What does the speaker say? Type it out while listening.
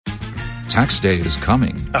Tax day is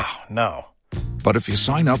coming. Oh, no. But if you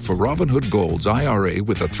sign up for Robinhood Gold's IRA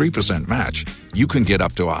with a 3% match, you can get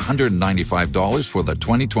up to $195 for the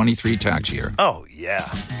 2023 tax year. Oh, yeah.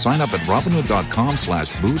 Sign up at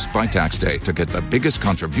Robinhood.com/boost by tax day to get the biggest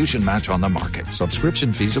contribution match on the market.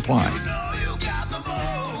 Subscription fees apply.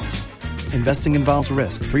 Investing involves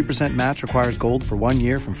risk. 3% match requires gold for 1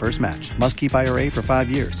 year from first match. Must keep IRA for 5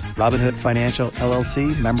 years. Robinhood Financial,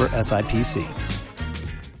 LLC, member SIPC.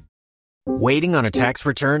 Waiting on a tax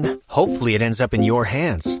return? Hopefully it ends up in your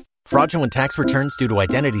hands. Fraudulent tax returns due to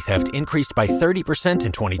identity theft increased by 30%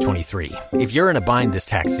 in 2023. If you're in a bind this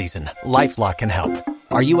tax season, LifeLock can help.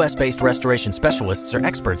 Our U.S.-based restoration specialists are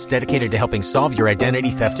experts dedicated to helping solve your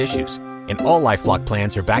identity theft issues. And all LifeLock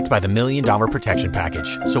plans are backed by the $1 Million Protection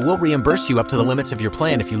Package. So we'll reimburse you up to the limits of your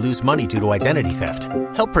plan if you lose money due to identity theft.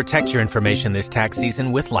 Help protect your information this tax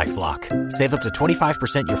season with LifeLock. Save up to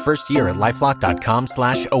 25% your first year at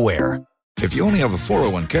LifeLock.com/aware. If you only have a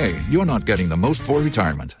 401k, you're not getting the most for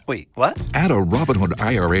retirement. Wait, what? Add a Robinhood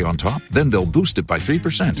IRA on top, then they'll boost it by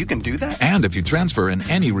 3%. You can do that? And if you transfer in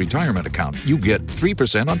any retirement account, you get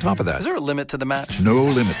 3% on top of that. Is there a limit to the match? No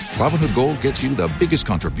limit. Robinhood Gold gets you the biggest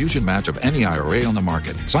contribution match of any IRA on the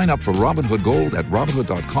market. Sign up for Robinhood Gold at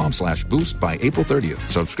Robinhood.com/boost by April 30th.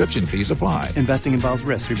 Subscription fees apply. Investing involves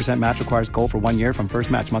risk. 3% match requires gold for 1 year from first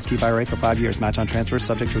match. Must keep IRA for 5 years. Match on transfers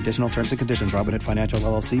subject to additional terms and conditions. Robinhood Financial,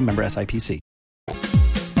 LLC, member SIPC.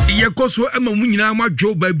 Yakoso ema mu nyina ma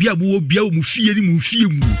dwo ba bia bo bia mu fie ni mu fie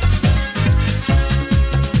mu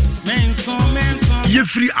ye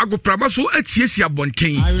free agoprama so atiesia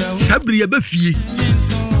bonten sabri ye ba fie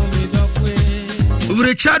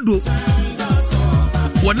Richardo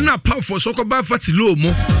wodena powerful so ko ba fatilo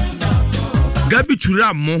mo Gabi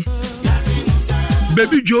Turam mo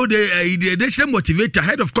Baby Joe the national motivator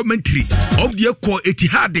head of commentary of the Echo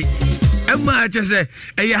Etihad Emma just say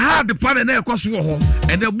a hard partner na ekoso ho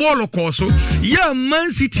and the ball course yeah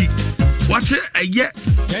Man City watch it a yeah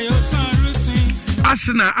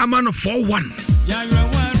Arsenal amano 4-1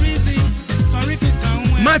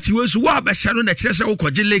 match was wa ba shano na kire se wo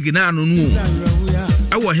koje league na anu nu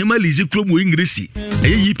e wo hema league club wo English e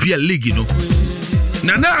EPL league no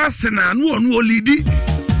na Arsenal no onu lead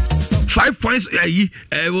 5 points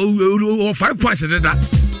 5 points that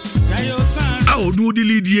no the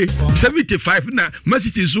lead 75 na Man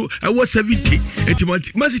City so I was 70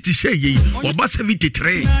 Man City share ye or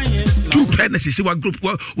 73 two penalties one group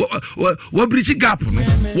what bridge gap no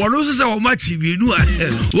one also say match we know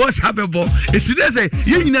what's happened it's say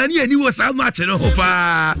you na ni was how much no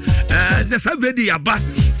pa the somebody aba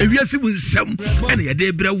e Wiase Mu Nsem and ye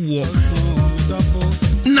dey bra wo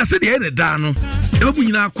na se dey na da no e ba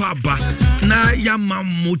nyina akwa aba na ya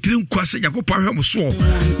mamotire nkwase Yakob ahwem so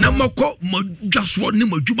na makọ modwaso ne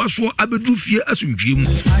madwuma so abedu fie asundwem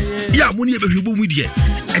ya mo ne behwebo mu die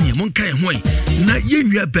ene mo nkan ho na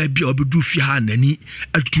yenwia baabi obedu fie ha nani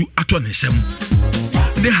atu ato ne nsem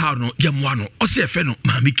ne ha no ya mo ano o se efe no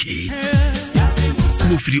maami ke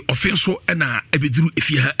mo firi ofenso na ebeduru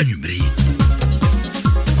efie ha anwumere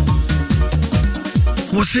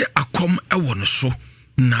wo se akom ewo no so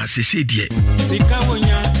na sese die sika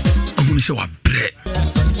wonya amuni se wa bre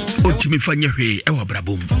o timi fanya hwe e wa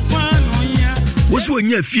brabom wo se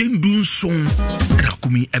wonya fie ndun son ra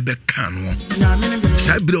komi ebe kan no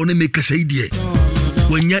sa bre o ne meka sai die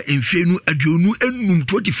wonya enfie nu aduonu enum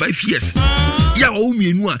 25 years ya wo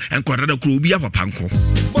mienu a enkwada kro obi apapa nko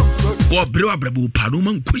wo bre wa brabo pano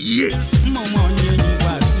man koyie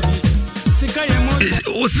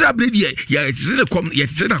o sabre die ya tse na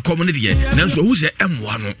kom ne die nanso hu se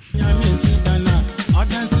emwa no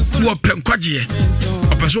wo penkwaje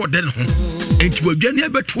opeso den ho enti wadwane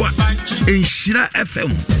abeto a enhira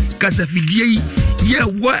FM kasafidie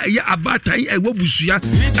ye abatan e wabusua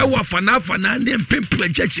e wo afana ne mpempe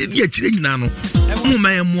achache ne akire nyina no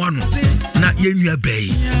mma emwa no na yenwia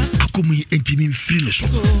bai akomi entimi mfiri no so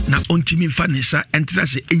na ontimi mfa ne sa entra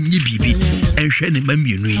se enye bibi enhwe ne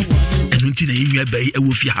mamienu yi enu nti na yenwia bai e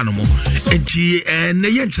wo fi hanomo enti ne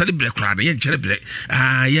ye nkyere bre kra na ye nkyere bre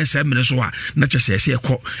ye sa mene so a na kyese se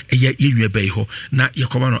ekọ ye yenwia bai ho na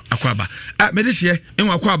yekoba no akwaba medese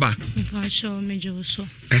enwa akwaba facho mejo so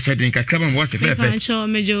kasa den kakra ma wo fefe facho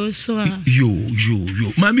mejo so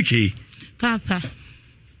yo mami ke papa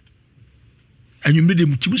anyumbe de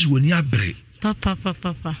mutibusi woni abre papa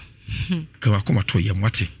ka wakoma to yem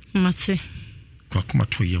wate mate ka wakoma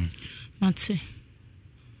to yem mate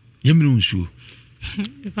yemru nsuo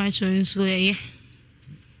facho nsuo ye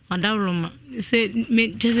adawroma se me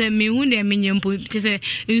tese me hu de me nyempo tese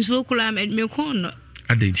nsuo kula me kono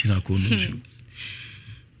adanti na kono nsuo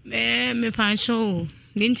me facho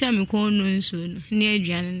nintia me kono nsuo no ne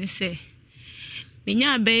aduane ne se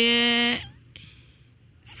Menya be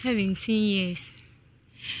 17 years.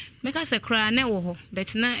 Meka se kra na wo ho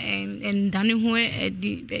but na endane ho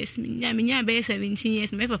edi menya be 17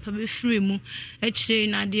 years me papa be free mu akire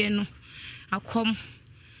na de no akom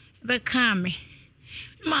be ka me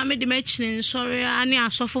ma me de me chine sorry ani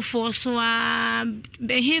asofofo so a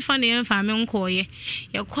be he fa na emfa me nkoye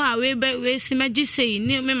ye kwa we si magi sei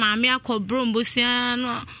ni me ma me akobro sia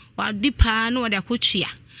no wa dipa no wa da kotua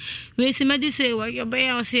we si magi sei wa ye be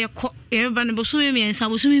ya se ko ye ba ne boso me ensa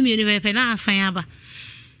boso me ni be pe na asan aba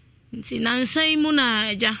nti nansai mu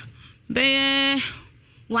na ja be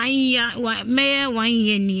 1 year me 1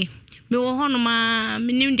 year ni me wo hono ma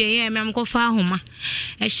me nim de ye me am ko fa homa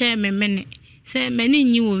e hye me mene se mani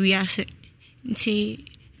nyi wo wiase nti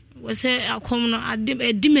wo se akom no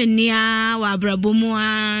adimania wa abrabomu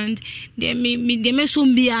and de me so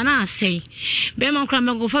mbia na asai be ma kra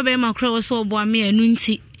me go fa be ma kra wo so obo ame anu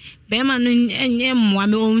nti be ma no enye mmoa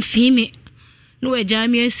me onfi me no waja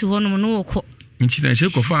me asi hono no wo ko nti na se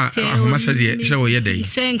ko fa ahomasa de se wo ye dai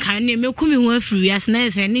se nka ne me kumi ho afiri wiase na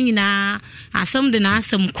se ni nyina asam de na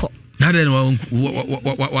asam ko na de wa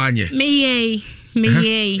anye me ye we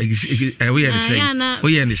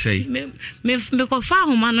ye ni say me ko fa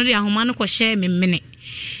ahoma no de ahoma no ko share me mene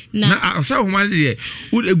na asa ahoma de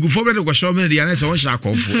egufo be de ko share me de ya na se won sha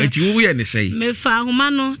konfo enti wo ye ni say me fa ahoma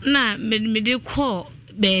no na me de ko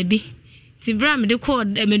baby ti bra me de ko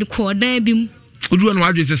dan bi mu oduo no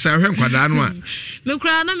adwe se sa hwe nkwada no a me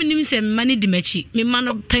kura na me nim se me mani di machi me ma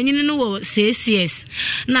no panyini no wo 6 years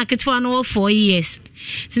na ketwa no wo 4 years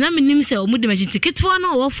sina me nim se o mu di machi ketwa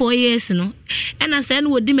no wo 4 years no ena se no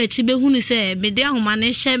wo di machi be hunu se me de ahoma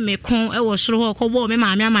ne hye me kon e wo soro ho kobo me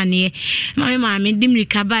maame amane me maame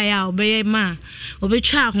dimrika ba ya obe ma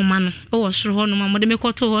obetwa ahoma no e wo soro ho no ma mo de me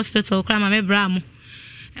koto hospital kra ma me bra mo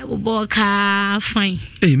e wo bo ka fine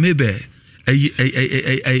maybe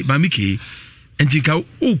mamiki entika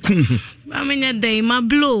okun amenya dai ma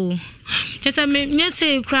blow chesa me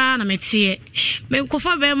nyese kra na metie me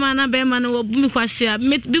kofa be ma na no obu mi kwase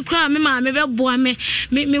me bi kra me ma me be boa me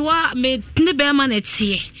wa me ne be ma na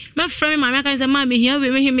tie me fra me ma me kan se ma me hia we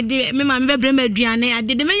me de me ma me be bre ma aduane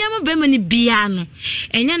ade de me yam be ma ni bia no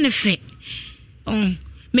enya ne fe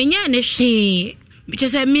me nya ne hwe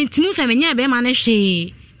chesa me timu se me nya be ma ne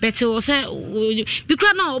hwe but o se bi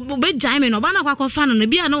kra no be jai me no ba na kwa fa no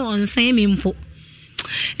bia no onsan me mpo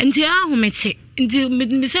nti ahomete nti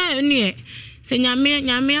me say ne se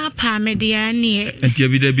nyame apa me de ya ne nti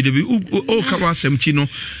bi o ka wasem chi no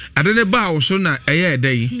ade ne ba o so na eye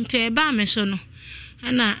edai nti ba me so no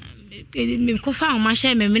ana me ko fa o ma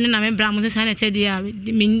she me na me bra mo se sa na tedi ya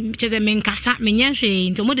me cheze me nkasa me nya hwe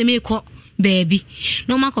nti mo de me ko baby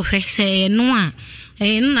no ma ko hwe se no a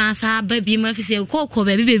na sa ba bi ma fi se ko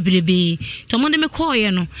baby bebrebe to mo de me ko ye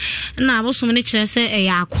no na abosom ne kire se e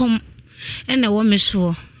ya akom ena wo me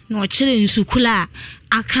so na o kire nsukula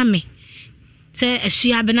akame se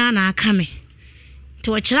asua bena na akame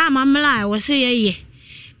to o kire amamla wo se ye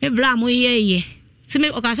me bra mo ye se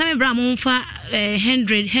me o ka sa me bra mo fa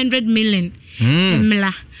 100 million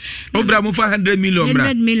mla o bra mo fa 100 million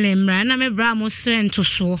bra 100 million mra na me bra mo strength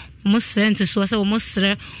so se wo mo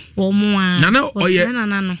sre wo mo a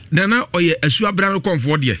nana oye asua bra no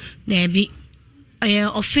konfo de na bi oye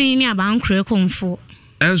ofin ni abankre konfo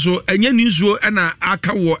enso enye ni nsuo na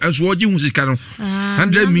aka wo enso oji hu sika no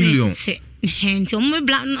 100 million henti o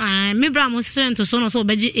me bra mo strength so no so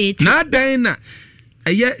obeji 80 na dan na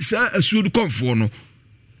eye sa asuo konfo no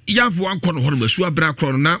yafo anko no hono asuo bra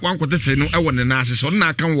kro no na wankotete no e wo ne na ase so na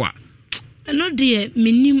aka wa no de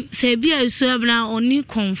minim se bia asuo bra oni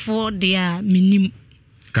konfo de a minim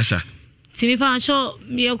kasa timi pa cho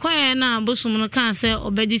ye kwaye na bosum no kan se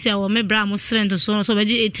obeji se wo me bra mo strength so so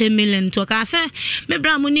obeji 80 million to ka se me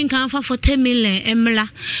bra mo nin kan fa 40 million emla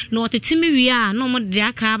no tetimi wi a no mo de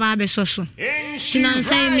aka ba be so sinan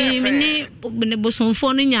sai me ne bosum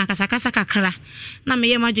fo no nya kasa kakra na me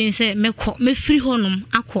ye madwen se me free honum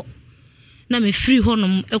akọ na me free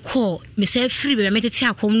honum ekọ me se free be me tete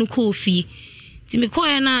akom no ko fi timi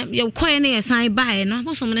kwaye na ye kwaye na ye san bae no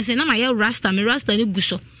bosum ne se na ma ye rasta ni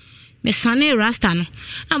guso me sane rasta no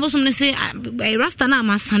na bosom ne se rasta na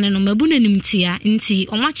ma sane no mabu nanim tia nti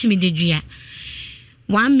omachi me dedua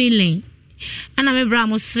 1 million ana me bra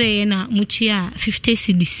mo sre na mutua 50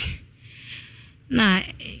 cedis na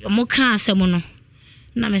mo ka asemo no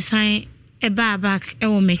na me san e back e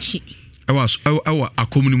wo machi awa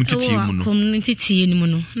akomunum titie mu no community tie ni mu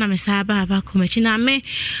no na me sa back ko machi na me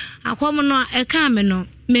akomo no e ka me no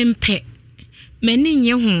mempe mani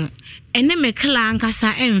nye ho ene me kla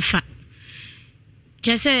ankasa emfa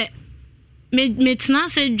chese me tena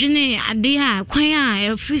se dwene ade a kwan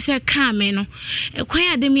a free se ka me no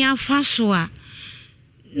kwan ade me afa so a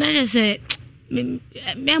na je se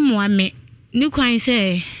me mo ame ni kwan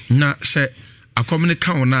se na se akomne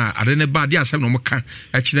ka wona ade ne ba de asem no mo ka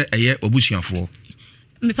a kire eye obusuafo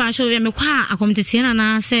me pa so me kwa akomtetie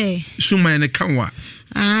na se suma ne ka wa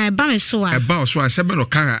ba me so a ba so a se be no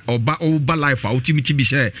ka oba life a utimiti bi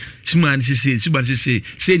se suma ne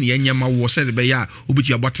se ne nyama wo se be ya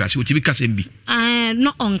obuti abotra se otibi ka sem bi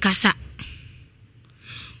no on kasa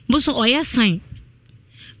boso oya sign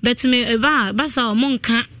but me ba sa o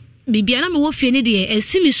monka bibia na me wo fie ne de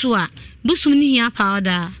esimi so a boso ni hia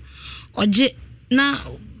powder oje na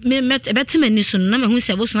me betimani so na me hu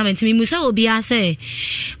se boso na bentimi musa obi a se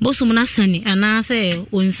boso na sani ana se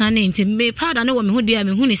onsane nti me powder ne wo me hu de a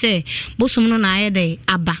me hu ni se boso no na ayede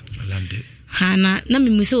aba hana na me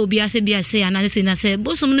musa obi a se bia se ana se na se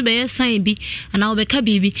boso no be sign bi ana obeka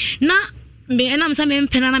bibi na me enam sa me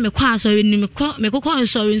mpena na me kwa so ni me kokọ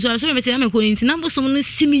so me te na me ko nti na boso no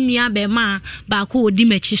simi nua be ma ba ko odi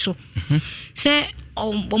machi so se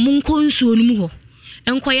omunko nsuo no mu ho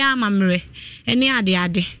enkoya amamre eni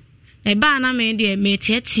ade e ba na me de me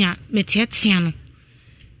tietia no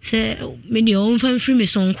se me de on fan free me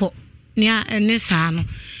sonko ne sa no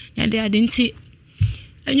ya de ade nti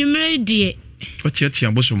enwumre die o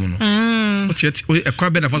tietia bosomo no o tietia o ekwa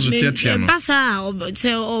be na fa so tietia no basa se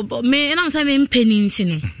me na sa me mpeni nti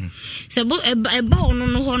no se bo e ba ono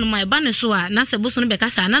no ho no ma e ba ne so a na se boso no be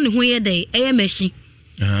kasa na ne ho ye de e machi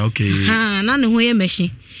okay na ne ho ye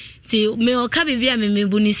machi ti me o ka bibia me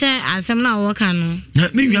buni se asem na wo ka no na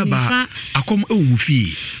me nua ba akom e wo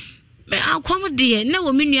fie me akom de na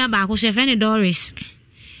wo me nua ba ko shefe ne Doris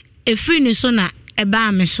e free ne so na e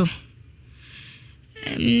ba me so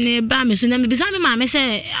ne ba me so na me bisa me ma me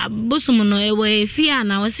se bosum no e we fie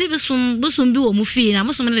na wo se bosum bi wo mu fie na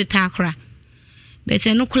bosum ne takra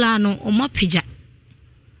bete no kula no o ma pija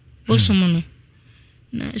bosum no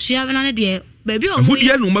na suya bana ne de baby o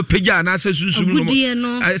hudie no ma pagya na asusum no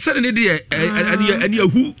se ne de ani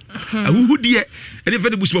ahu hudie ene fe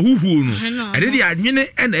de busuma huhu no ene de anwene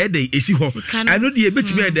na e de esi ho eno de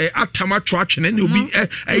betime de atama twatwene ne obi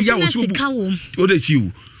ya wo so bu o de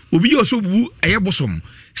tiwu obi yo so bu eye bosom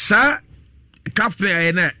sa kafre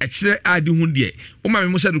aye na e kire adi hu de o ma me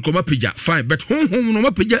mo se de ko ma pagya fine but honhom no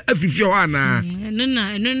ma pagya afifie ho ana eno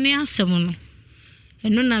ne asem no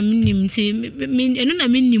eno na minim ti eno na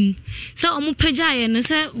minim se omo pagya ye no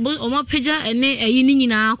se omo pagya ene ayi ni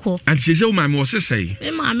nyina akọ anti se o ma me wo sesai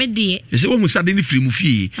me ma me de se wo musade ni firi mu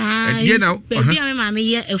fie de na baby me ma me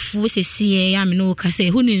ye afu sesie ya me no ka se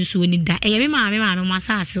hu ni nsuo ni da ye me ma mo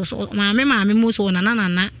asase so ma me mo so na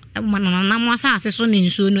mo asase so ni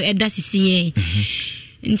nsuo no eda sesie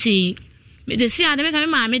nti me de si ade me ka me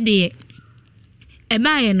ma me de e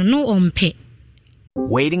ba ye no ompe.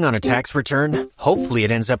 Waiting on a tax return? Hopefully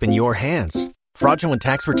it ends up in your hands. Fraudulent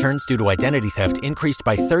tax returns due to identity theft increased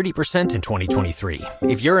by 30% in 2023.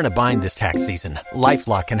 If you're in a bind this tax season,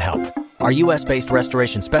 LifeLock can help. Our U.S.-based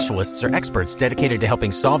restoration specialists are experts dedicated to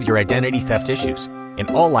helping solve your identity theft issues. And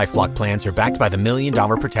all LifeLock plans are backed by the $1 Million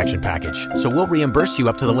Protection Package. So we'll reimburse you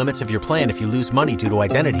up to the limits of your plan if you lose money due to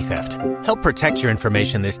identity theft. Help protect your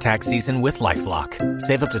information this tax season with LifeLock.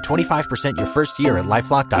 Save up to 25% your first year at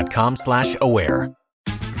LifeLock.com/aware.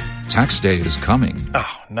 Tax day is coming.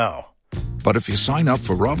 Oh, no. But if you sign up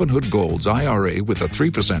for Robinhood Gold's IRA with a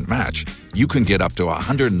 3% match, you can get up to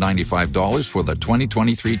 $195 for the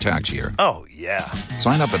 2023 tax year. Oh, yeah.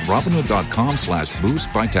 Sign up at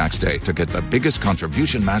Robinhood.com/boost by tax day to get the biggest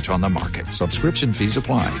contribution match on the market. Subscription fees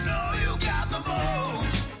apply.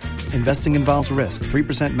 Investing involves risk.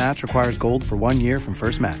 3% match requires gold for 1 year from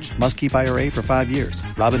first match. Must keep IRA for 5 years.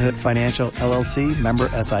 Robinhood Financial, LLC, member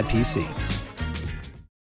SIPC.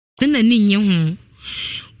 Na ninye hu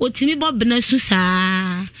otimi bobna su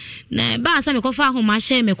saa na ba sa me kofa ho ma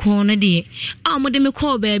hye me ko no de a mo de me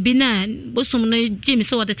ko ba bi na bosom no jimi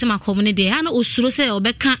se wode tema ko no de ha na osuro se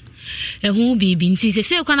obeka ehu bibi nti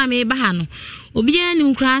se kwa na me ba ha no obi ani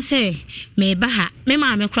nkura se me ba ha me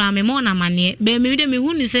ma me kura me mo na mane be me de me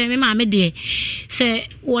hu ni se me ma me de se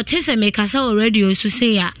wote se me kasa o radio su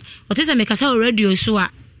se ya wote se me kasa o radio su a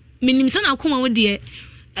minim se na akoma wo de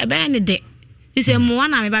e ba ne de ise mo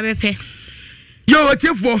na me ba bepe yo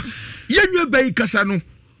otiefo yenwe bai kasa no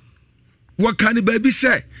waka ne ba bi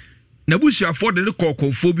se na busuafo de ne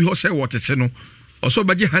kokofo bi ho se wotete no oso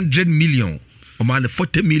baje 100 million o ma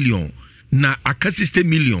 40 million na aka 60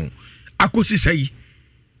 million akosi sai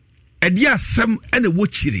edi asem ene wo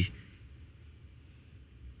chiri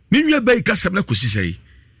minwe bai kasa na kosi sai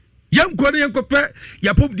yanko ne yankope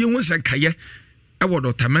ya pop di ho sankaye e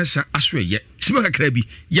wodo tamansa asoye siba kakra bi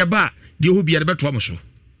ya ba de ho bia de beto am so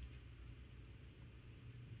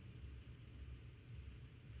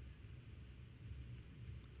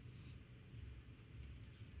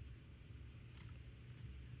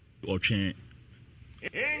Ochen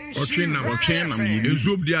na me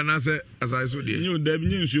nsuo dia na se asai so de you da bi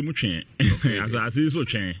nsuo mu twen asai so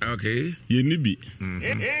twen okay ye ni bi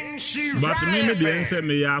but me de say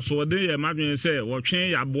me ya so de ye madwen say wo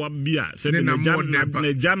twen ya boa bia say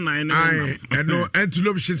me jan na no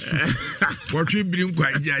antelope shit soup wo twen bi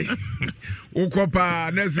nkwa jai wo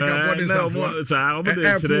kopa na sika for de sa obo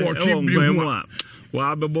de kire e wo ngwan mu a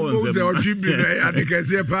wa bebo nze mo wo twen bi na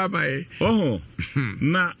adekase pa mai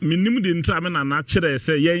na minim de ntra me na kire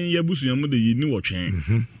say yen ye busuamu de yi ni wo twen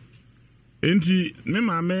enti me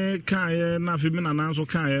ma me kan na fi me na so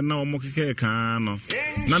kan na o mo keke kan no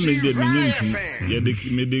na me de me nyintu ye de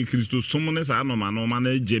me de Kristo som ne sa no ma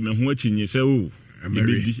na je me ho achinye se o me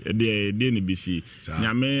de ne bisi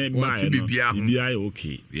nyame ba e no bia e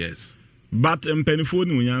okay yes but empenifo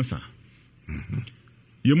ni unyansa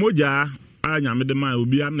ye moja a nyame de ma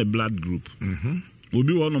obi am ne blood group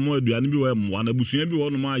obi wo no mo aduane bi wo mo na busua bi wo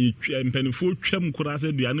no ma ye empenifo twam kura se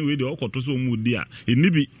aduane we de okoto so mu di a eni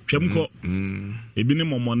bi twam ko ebi ne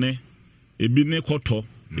momone ebi ne koto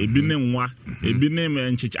ebi ne nwa ebi ne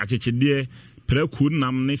achechede preku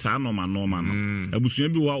nam ne sa no ma no abusua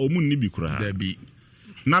bi wo omu ni bi kura da bi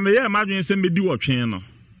na me ye madwen se medi wo twen no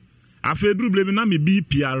afa druble bi na me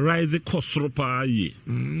BP rise kosoro pa ye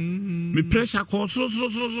me pressure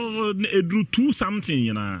kosoro edru 2 something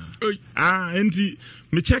yina enti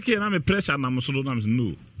me check na me pressure na mo so na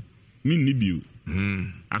no me ni bi o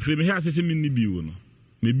afa me here say me ni bi o no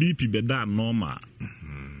me BP be da normal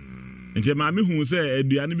enti ma me hu say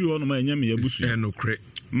aduane bi wo no ma enya me yabusu no kre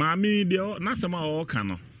ma me de na sama o ka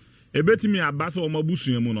no ebetimi abasa o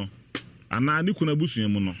mabusu mu no ana ni kuna busu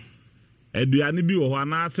mu no aduane bi wo ho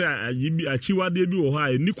ana se achiwade bi wo ho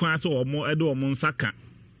a ni kwan se omo ede omo nsaka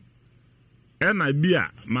ena bi a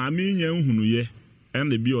maami nya nhunu ye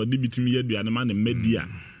ena bi odi bitimi ye aduane ma na medi a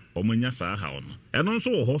omo nya saa ha ono eno nso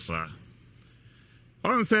wo ho saa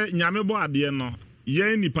on se nyame bo ade no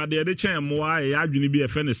ye nipa de de chen moa ye adwene bi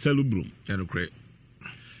efe ne celebrum eno kre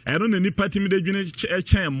eno ne nipa timi de dwene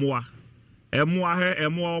chen moa emoa he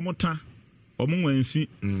emoa omota omo wansi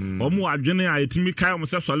omo adwene a etimi kai omo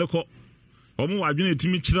se soleko omo wadwene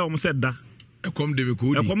etimi kire omo se da ekom de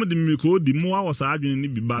me ko di moa wo sa adwene ni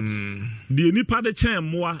bi bat de nipa de chen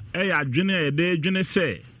moa e ya adwene e de adwene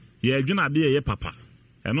se ye adwene ade ye papa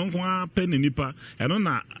eno nko a pe ne nipa eno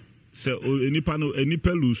na se nipa no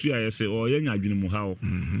nipa lusu ya se o ye nya adwene mu ha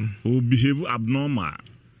o behave abnormal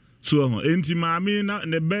so enti maami na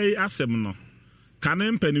ne bay asem no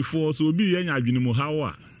kanen penifo so obi ye nya adwene mu ha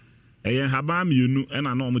wa eyen haba mienu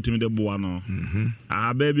ena na omutimi de boa no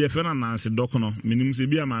aba bi efe na nansi dokono minim se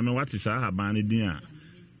bi ama me wati sa haba ne din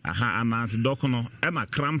a anansi dokono ena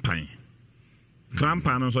krampan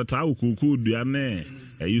no so ta ukuku dua ne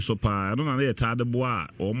eyiso pa no na ye ta de boa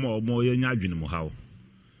omo ye nya adwene mu hawo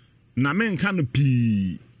na me nka no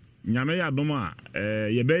pi nyame ya dom a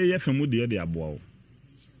ye be ye femu de aboa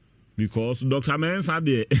because Dr. Mensa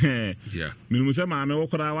de minim se ma me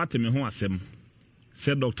wokora wate me ho asem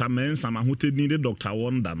se Dr. Mensa ma hotedin de Dr.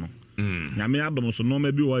 Wonder no nyame adom so no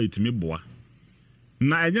ma bi wo itimi boa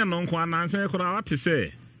na enye no nko ananse kora wate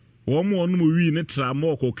se wo mo no wi ne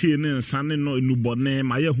tramo koke ne nsane no enubone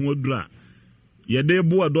ma ye ho adura ye de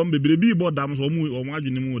boa dom bebre bi bo dam so wo mo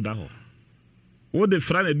adwene mu da ho wo de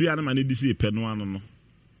fra na dua na ma ne disi pe no ano no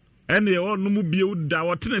ene wo no mu bie da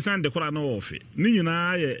wo tene san de kora no wo fe ni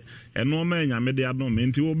nyina ye eno ma nyame de adom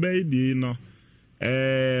enti wo be di no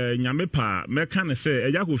nyame pa meka ne se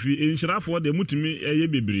eja kofi enhirafo de mutumi eye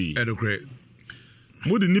bebiri edokre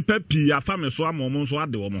mudi nipa pi afa me so ama mo so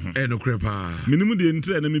ade wo mo ho edokre pa minimu de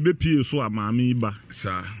ntre na me be pi so amaami ba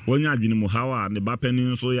sa wonya adwene mu hawa ne ba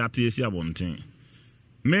pani so yate esi abonten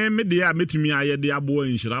me de a metumi aye de abo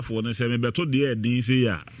enhirafo ne se me beto de edin se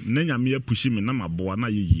ya na nyame apushi me na maboa na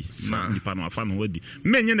yeyi na nipa no afa no wadi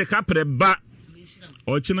menye ne kapre ba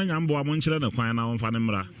o china nyambo a mo nkyere ne kwan na wonfa ne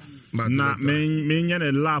mra na me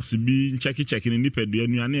nyane laps bi cheki ni nipadua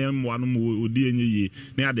nuane emwa no mo odi enye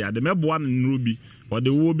na ade meboa no nro bi ode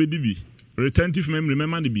wo bedi bi retentive memory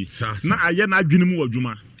remember bi na aye na adwene mu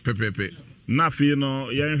wadwuma pepepe na fi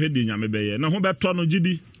no ye hwe di nyame beye na ho beto no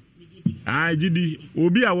gidi gidi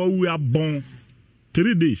obi a wawu abon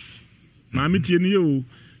 3 days ma metie ne o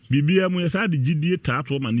bibia mu yesa de gidi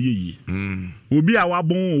taato ma ne yi obi a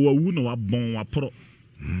wabon wawu na wabon wapro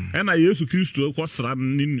ena Yesu Kristo ko sra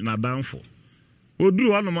na danfo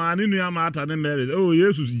oduru hono ma ne nua ma ata ne Mary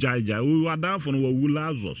Yesu jaija o adanfo no wawu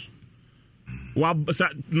Lazarus wa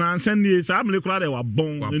na nsani sa amle kura de wa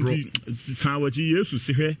bon nti san wachi Yesu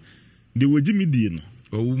sihwe de wogi mi die no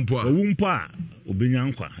owumpo a obenya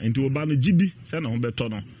nkwa nti oba no gidi se na ho beto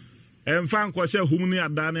no emfa nkwohye hum ne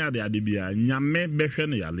ada ne ade bia nyame behwe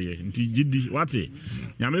ne yale nti gidi wate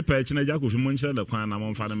nyame pa echi na Jakofi mo nkyere de kwan na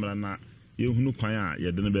mo mfa ne mra na yehunu kwan a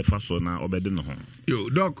yede ne befa so na obede ne ho yo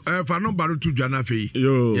doc fa number to dwana fe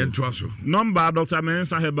yento aso number Dr.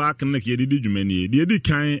 Mensa Heba clinic yedi dwumani de yedi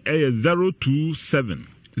kan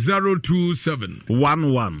 027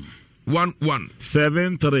 11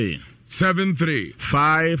 73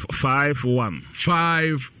 551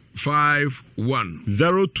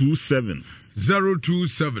 027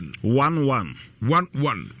 11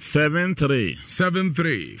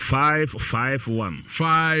 73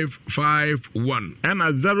 551 and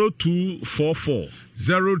 0244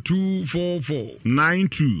 92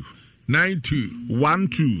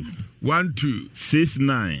 12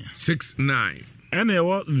 69 and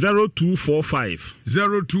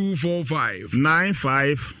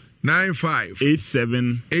 0245 95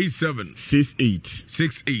 87 68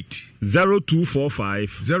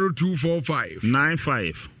 0245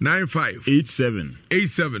 95 87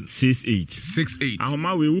 68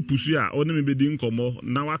 ahoma we wo pusu a oni me bedi nkomo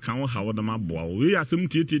na waka wo ha wo na maboa we asem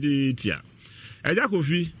tietietia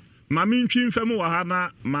Jakofi mami ntwi mfam wo ha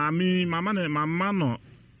na mama no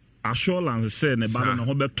assurance say ne ba no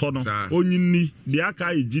ho beto no onyinni de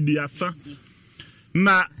aka ejidi asa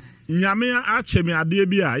na nyame achemi ade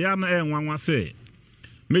bia ya na enwanwa se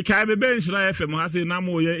mekai bebe nshira FM ha se na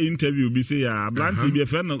mo ye interview bi se ya blanti bi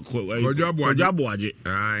fe no ojaboaje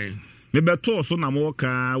ai me beto so na mo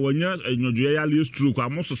ka wonya enwodwe ya le stroke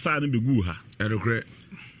amoso sa ne begu ha erokre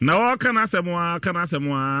na wo kana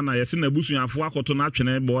asemo na yesi na busuafo akoto na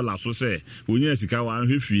atwene bola so se wonya sika wa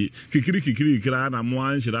hwefie kikiri kira na mo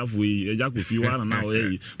anhirafo yi Jakofi wa na o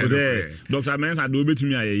yi o de Dr. Mensa de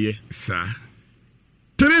obetumi ayeye sa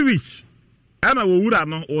 3 weeks ana wo wura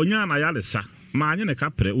no onya na ya lesa ma anye ne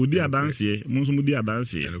kapre odi adanse munso mudi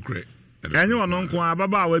adanse enye wono nko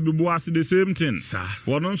ababa wa bibu ase the same thing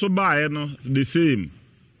wono nso baaye no the same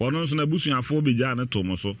wono nso na busuafo beja ne to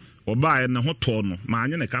mo so obaaye ne ho to no ma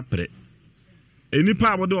anye ne kapre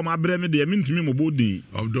enipa abode o ma bre me de mintimi mo bodin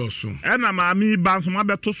obdoso ena ma mi ba nso ma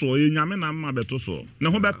beto so enyame na ma beto so ne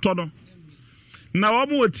ho beto no na wo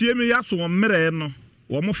mo otie me yaso wo mmere no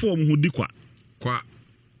wo mo fo mo hudi kwa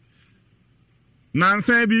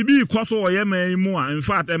Nansen bibi kwaso oye mu a in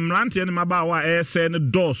fact emrante ne mabawa ese ne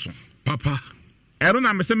doso papa ero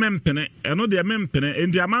na mese mempene eno de mempene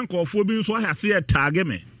endi amankofo bi nso ahase e tage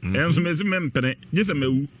me enso mese mempene gese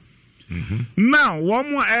mawu now wo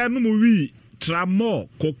mo eno mo wi tramo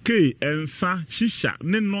koke ensa shisha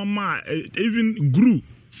ne normal even grew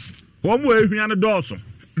wo mo ehwia ne doso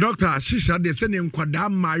doctor shisha de se ne nkwada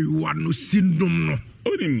mayu no sindom no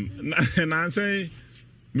onim nansen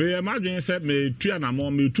me imagine say me tua na mo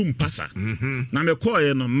me tum pasa na me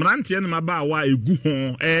koye no mrante ne maba wa egu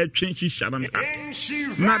ho twenchi shara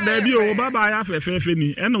na da bi o baba ya fefefe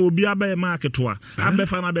ni e na obi aba ma aketoa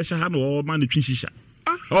abefa na be sha ha no o ma ne twenchi sha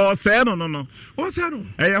o se no o se no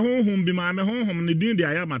e ye honhom bi ma me honhom ne din de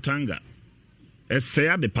aya matanga e se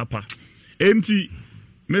ya de papa enti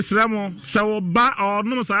mesramo sa wo ba o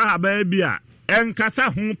no sa ha ba bi a enkasa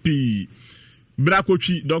ho pi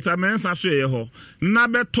Brakotwi Dr. Mensa so ye ho na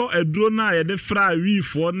beto aduro na ye de fra wi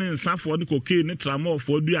fo ne nsafo ne koke ne tramol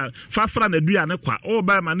fo dua fa fra na dua ne kwa o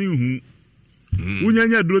ba ma ne hu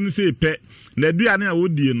unyanya aduro ne se pe na dua ne a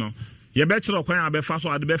wodie no ye be kire kwan a be fa so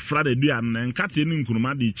ade be fra na dua ne nkate ne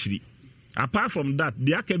nkuruma de chiri apart from that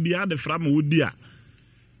the aka bia de fra ma wodi a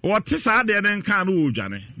what sa de ne nkan no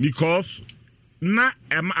odwane because na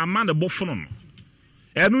ama de bofono no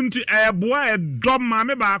enunti eboa edom ma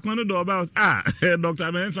me ba akon do ba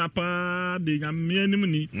Dr. Mensa pa de nyame anim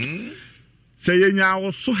ni se yenya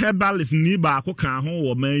wo so herbalist ni ba akọ kan ho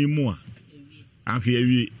wo man mu a anke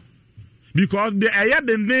awie because the aya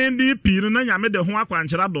de ndi pii na nyame de ho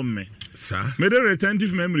akwankyera dom me sa me de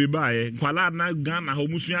retentive memory ba ye kwala na Ghana ho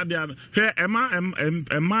musua de hwe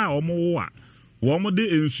ema omo wo a wo mo de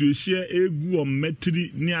ensuehie egu o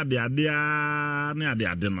metri ni ade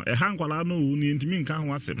no e han kwala no ni ntimi nka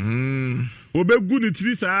ho asem obegu ni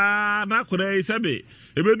tiri sa na kora isebe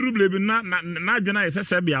ebeduru blebi na adwena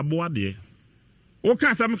yesese bia boa de wo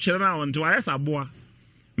ka sam kyere na won te wa yesa boa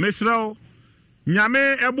mesrawo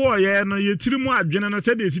nyame ebo ye no yetiri mu adwene no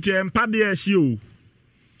se de siti empade ya hie o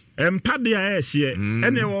empade ya hie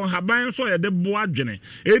ene won haban so ye de boa adwene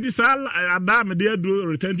edi sa adam de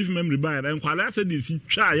aduro retentive memory ba en kwala se de si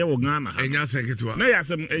twa ye wo Ghana enya seketwa na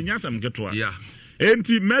yasem enya sam ketwa yeah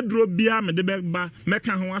enti medro bia me de ba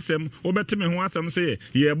meka ho asem obete me ho asem say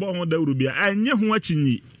ye bo ho dawru bia anye ho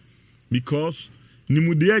achinyi because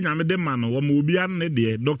nimude anyame de ma no wo ma obi an ne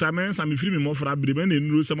de Dr. Mensa me firi me mofra bire me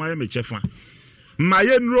nuru sem aye me chefa ma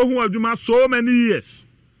ye nuru ho adwuma so many years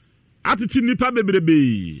atiti nipa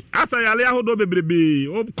bebrebe asa yale ahodo bebrebe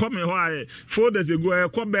o come ho aye 4 days ago e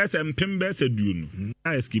ko be sem pem be se duonu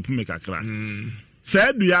I skip me kakra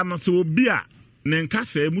say dua no se obi a ne nka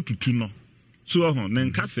se mututu no so ho ne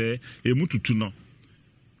nka se emututu no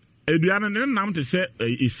edua no ne nam te se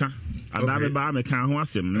isa ada be ba me kan ho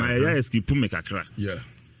asem na ya skip me kakra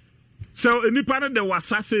so nipa no de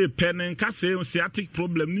wasa se pen nka se sciatic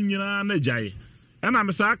problem ni nyina na jai ena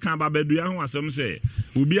me sa kan ba bedua ho asem se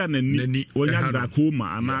obi a nani onya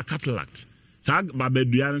glaucoma ana cataract sa ba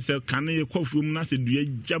bedua se kan ye kofuom na se dua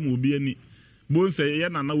jam obi ani bon se ye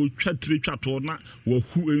na wo twa tire twato na wo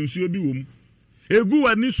hu ensuo bi wom egu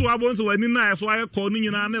wani so abon se wani na so aye ko ni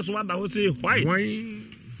nyina na so ada ho se why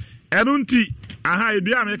enunti aha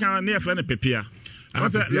edua me kan na ye fre ne pepia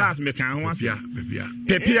What's that last me can once?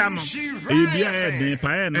 Pepia no. Ebia e den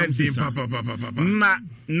pa e no sisa.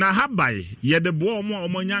 Na habai ye de bo mo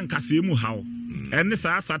omonya nkase mu hawo. Ene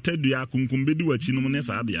sa satadua kunkumbedi wachi no ne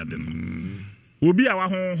sa de ade no. Obi a wa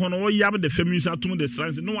ho no yab de famous atum de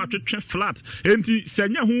science no atwetwe flat. Enti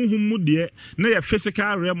senya honhum mu de na ye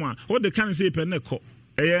physical realm a wo de kan say pe ne ko.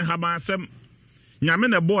 Eye haba asem nyame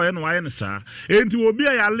na boy no waye ne saa enti obi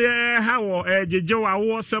a yale ha wo jeje wa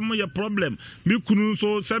wo sem ye problem mi kunu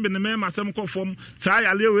so sebe ne me masem kofom saa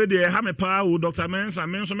yale we de ha me pa wo Dr. Mensa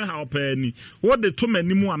me so me ha opani wo de to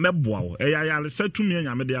mani mu a meboa wo yale satumi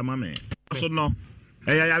nyame de ama me so no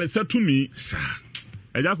yale satumi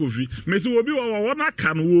eja kofi me so obi wo na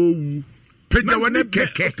ka no wo peja wani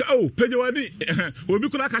keke peja wani obi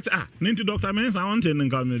kula kacha ninti Dr. Mensa want en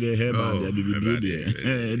nka me de heba de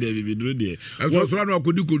bibidro de so so na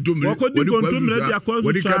akodi kontomre de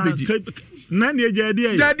akodi na ne jadi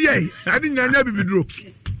adi nyanya bibidro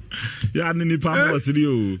ya ni pa siri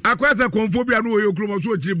o akwasa konfobia no oyo kromo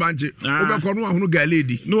so chiri banche obekọ no ahunu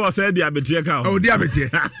galedi no o say di abetie ka o di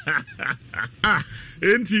abetie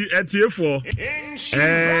enti etiefo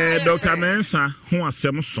Dr. Mensa ho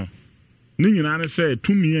asem so ni nyina ne se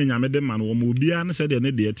tumi anyame de ma no wo obia ne se de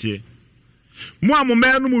ne de etie mo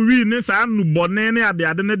amoma no mu wi ne sa anu bone ne ade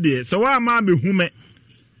ade ne de se wa ma me hume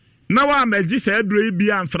na wa ma ji se aduro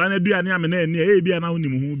bi amfra na aduane ame na ani e bia na ho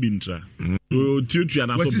nim hu bi ntra o tutua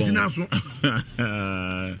na so bon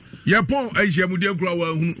Yapon Aishamude nkura wa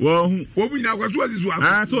hunu obi na kwaso asisu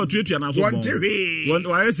aso so tutua na so bon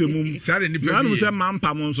wa ese mum sare ni pe na se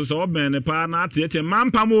mampam nso se oben ne pa na ate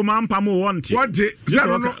mampam wonte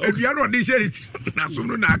sare no ebia no de charity na so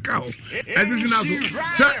no na aka ho asisi na so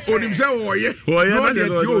se onim se oye na de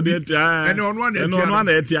ene ono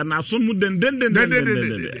na etia na so mu den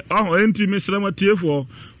oh enti mesrama tiefo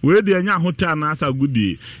we de anya hota na asa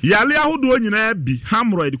gudi yale ahodo nyina bi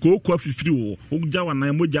hemorrhoid ko kwa fifiri wo ogja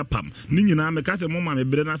wana moja pam ni nyina me ka se mo ma me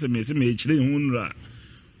bere na se me se me chire hu nura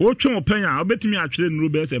o twen opanya obetimi atwere nuru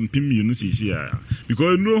be se mpim yunu sisi ya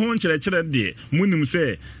because nuru ho nkyere de munim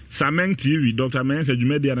se Samen TV Dr. Mensa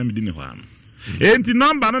dwumadi na me di ne ho am enti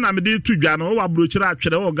number no na me di tu dwa no wa brochire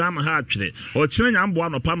atwere o gama ha atwere o kire nyambo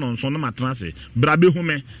anopa no nso no matena se brabe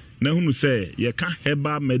hume na hunu se ye ka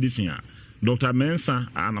herbal medicine Dr. Mensa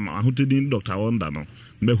anama ahutedin Dr. Wonder no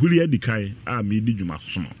me huli edikai a me di dwuma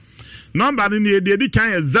so number ni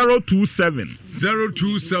edikai 027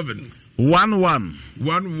 11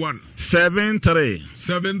 73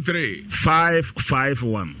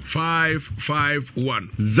 551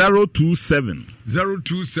 027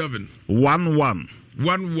 11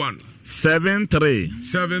 73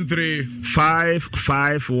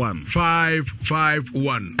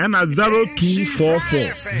 551 and a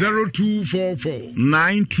 0244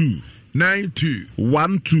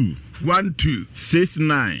 92 12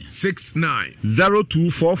 69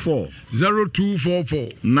 0244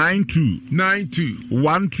 92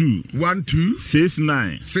 12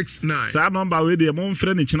 69 sa number we dey mon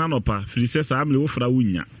frɛ ne china nopa firi sɛ sa amle wo fra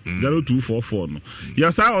wunya 0244 no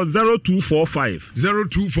ya sa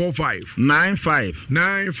 0245 95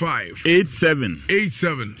 87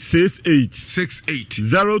 68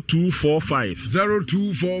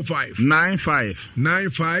 0245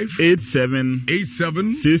 95 87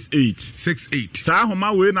 68 sa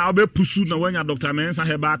homa we na obepusu na wanya Dr. Mensa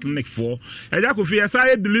Herbal Clinic for eja ko fi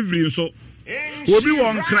esa delivery so obi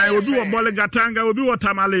won cry obi wo bole gatanga obi wo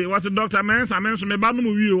tamale was Dr. Mensa menso me ba no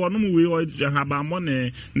mu wie wo no mu we haba mo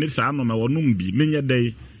ne sa no me wo no bi menye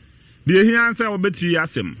dai de ehia nsa obeti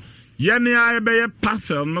asem ye ne a be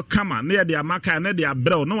parcel no kama na ye de amaka na de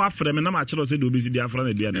abrel no wa frɛ me na ma kyerɛ se de obesi de afra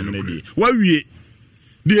na de na de wa wie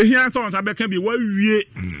the here so on sabe can be wa wie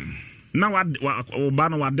na wa ba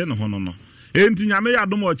no wade no ho no enti nyame ya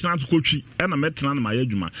dom o kina to kotwi e na metena na ma ya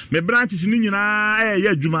adwuma me branches ni nyina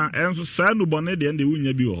ya adwuma enso saa no bone de ende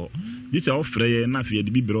wunya bi ho this ofre ye na fe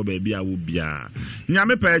de bi bro ba bi a wo bia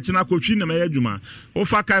nyame pa kina kotwi na ma ya adwuma o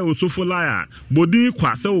fa kai osofo laya bodi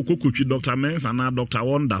kwa se wo kokotwi Dr. Mensa na Dr.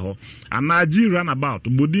 Wonder ho ana ji run about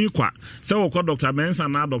bodi kwa se wo ko Dr. Mensa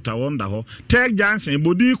na Dr. Wonder ho Tech Junction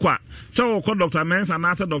bodi kwa se wo ko Dr. Mensa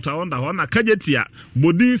na se Dr. Wonder ho na kajetia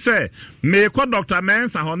bodi se me ko Dr.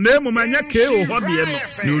 Mensa ho na mu manya o hobby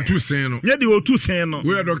no you too say no ye di o too say no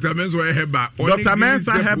we Dr. Mensa we heba Dr.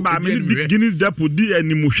 Mensa heba me Guinness deputy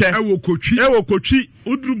animuhwe e wo kotwi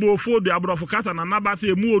udrubo fo de abrofo kasa na naba se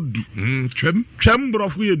emu odu twem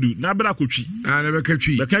brofo yedu na bra kotwi na be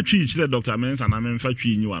katwi chire Dr. Mensa na me mfa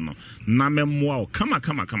twi nyiwa no na me moa o kama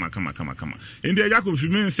indi Jacob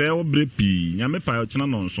Fimen se o brepi nyame pa o kina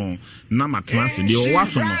no nso na maklase de o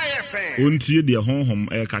waso no ontie de honhom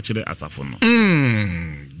e ka kire asafo no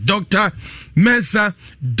Dr. Mensa,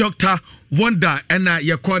 Dr. Wonder, ena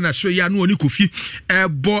ye corner so ya no oni kofi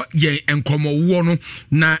ebo ye enkomo wo no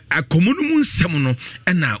na akomunu mu nsem no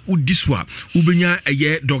ena udiswa ubenya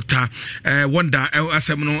ye Dr. Wonder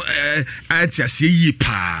asem no atiase yi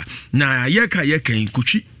pa na ye kan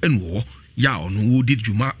kuchi enwo ya ono wo di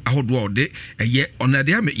djuma ahodo ode ye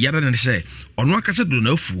onade am yara ne se ono akase do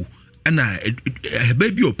na afu ena ba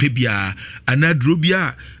bi opebia ana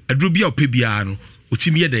drobia opebia no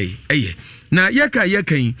otimi yedai eye na ye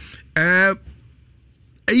kan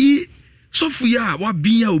sofu ya wa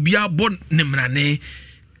bia obi abon ne mrane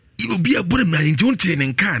obi abon mrane nti onte ne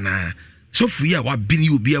nka na sofu ya wa bini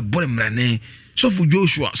obi abon mrane sofu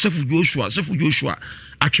Joshua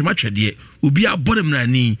atwematwede obi abon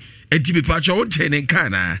mrane enti be pacho onte ne nka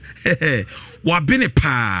na wa bene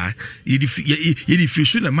pa yedi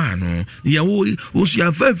frisu na ma no ya wo so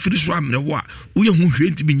ya fa frisu amre wo a wo ye hu hwe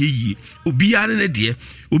enti benye yi obi ya ne de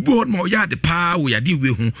obi ho ma ya de pa wo ya de we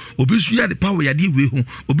hu obi su ya de pa wo ya de we hu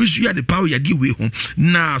obi su ya de pa wo ya de we hu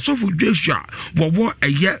na so fu Joshua wo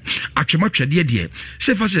eye atwematwede de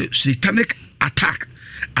se fa se satanic attack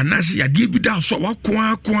anase ya die bi da so wa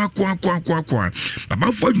kwa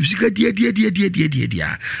baba fo ju sika die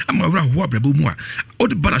ama wra ho abrabo mu a o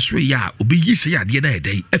de bara so ya obi yi se ya die na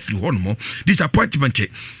edai afiri ho no mo disappointment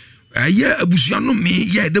aye abusua no me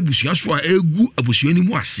ya da busua so a egu abusua ni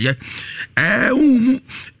mu ase mu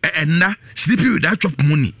enna sleepy with that chop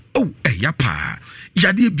money ya pa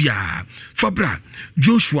yade bia fabra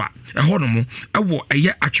Joshua ho no mo wo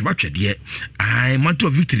eye atwematwede ai mantle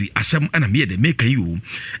of victory asem ana me de make you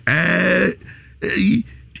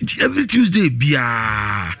every Tuesday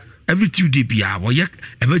bia we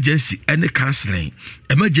emergency and counseling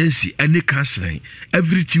every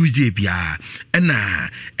Tuesday bia na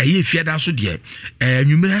eye fiada so de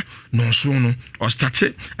nwumere no so no o start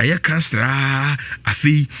eye counselor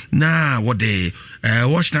afi na wo de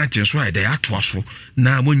watch night so I dey ato so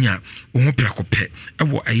na monya wo ho prekope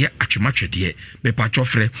ewo eye atwematwede be pa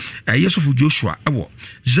chofre eye sofu Joshua ewo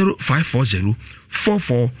 0540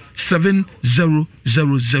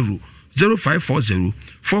 447000 0540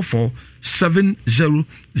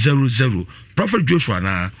 447000. Prophet Joshua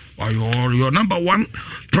na your number one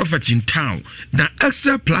prophet in town. Na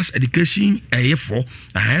Extra Plus Education for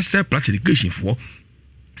Extra Plus Education for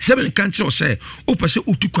 7 country or say opese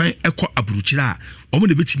utukwan ekọ aburuchira omo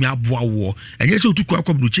de betimi aboa wo enye se utukwan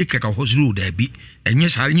ekọ aburuchira keka hosro da bi enye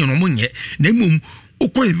sare nye no mo nye na emum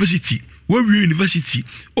ukọ university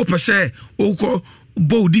opese ukọ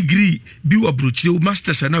bow degree bi aburuchira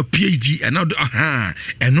masters and now PhD and now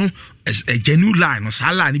eno a genuine line or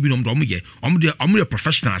sala ni bi no mo ye omo de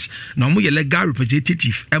professionals na omo ye legal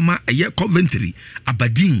representative ema eye Coventry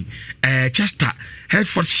Aberdeen Chester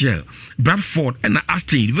Hertfordshire Bradford and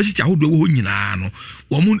Aston University ahodo wo nyina no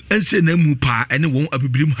wo mu ense na mu pa ene wo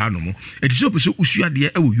abibirim ha no mo edi so pese usua de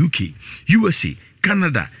e wo UK USA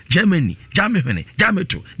Canada, Germany, Germany, na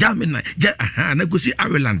go see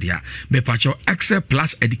Ireland ya. Me pacho Excel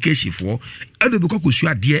Plus Education for edo be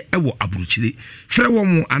kokosua de e wo aburuchire. Frɛ wo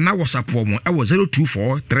mo ana WhatsApp wo mo e wo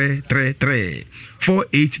 024333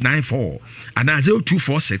 4894 ana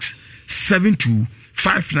 0246 72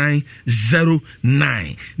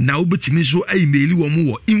 5909 na obetimi so email wo mo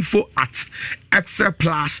wo info@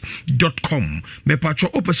 excelplus.com me patro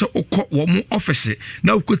opese okọ wo mu office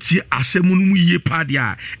na okotie asemu no mu yie pade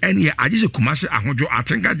a ene agise kumase ahodwo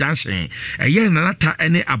atenga junction eye nanata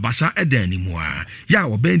ene abasa edani mu a ya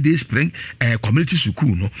wo ben day spring community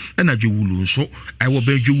school no na dwewulu nso wo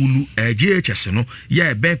ben dwewulu GHS no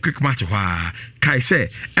ya ben quick match ho kai say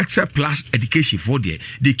Excel Plus education for there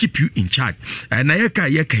they keep you in charge na ye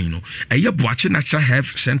kan no eye boache natural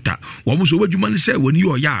health center wo mo so wadwuma ne say woni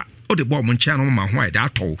yo ya o de bo mo ncha no ma ho da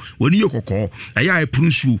to woni yo kokko eye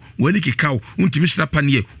prunsu woni kikaw untimi snapa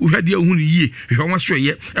ne wo hwade ehunu yie hwe won so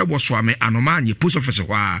ye ebo so ame anoma anye post office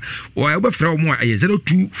ho a o ebe frɛ mo a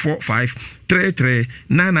 0245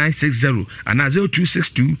 339960 and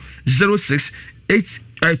 0262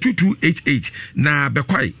 062288 na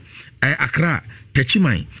bekwai Accra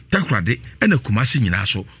Techiman Takrade and Kumasi nyina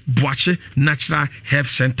so Boache Natural Health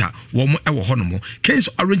Center wo ewo honomo Kings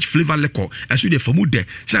Orange Flavor Liquor enso de famu de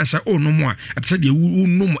sansa o no mo at say de wu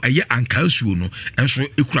no eye anka asuo no enso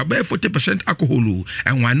ekura ba 40% alcohol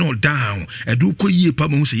and why no down edu ko yie pa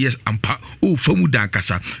mo say yes ampa o famu da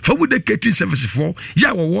kasa famu de catering service for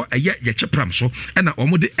ya wo eye ye chepram so na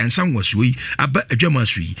omo de ensan wasuo yi aba adwama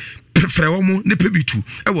so yi frɛ wo mo ne pebitu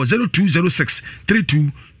ewo 0206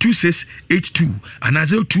 32 2682 and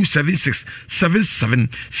 0276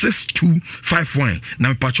 776251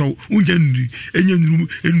 na mpacho unja enyenuru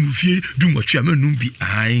enufie dumwatwa amanum bi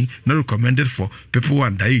ai not recommended for people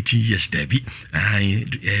under 18 years debi ai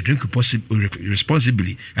drink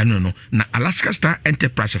responsibly no na Alaska Star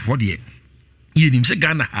Enterprise for the yenim se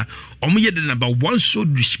Ghana ha omoye the number 1 sole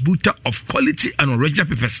distributor of quality and original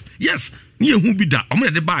papers. Yes nie hu bi da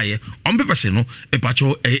omoye de baaye on papers no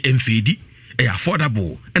epacho emfedi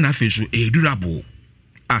affordable and I feel so durable.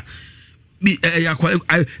 Be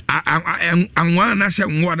anwa na se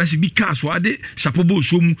nwa na se bi ka so ade sapobo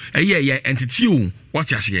so mu entity o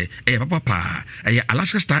what you say papa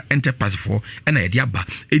Alaska Star Enterprise for and e dia ba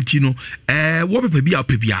enti no wo pepa bi a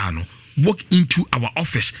pebia no walk into our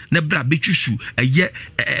office na bra bechusu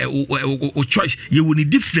choice you will need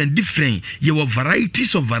different you will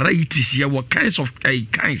varieties you will kinds of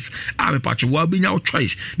kinds am patch will be your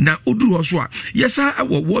choice na oduru so a yes our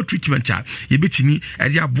water treatment you betimi e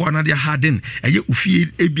dia boa na dia harden ufie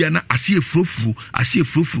ebia na ase frofru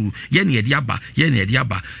ye na dia ba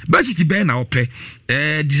budget be na ope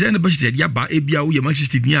design budget dia ba ebia wo ye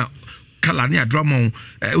Manchester ni a kala ne adrama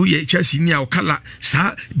we Chelsea ni a kala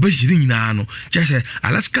sa bashiri nyina no just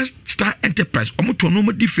Alaska Star Enterprise omoto no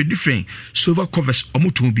mo different silver covers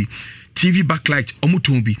omoto bi TV backlight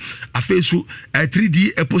omoton bi afeso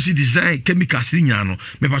 3D epoxy design chemicals nyina no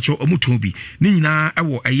mepacho omoton bi ni nyina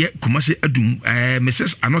ewo eye Kumase adum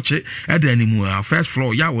Mrs Anoche adanimu first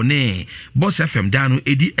floor ya wo ne Boss FM dano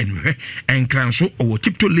edi enhwe enkranso owo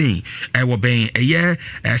tipto lane ewo ben eye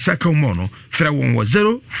second mono frɛ won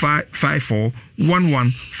 0554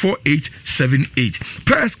 114878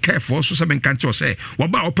 press careful so seven can't say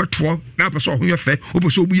waba opetro na person ho yefe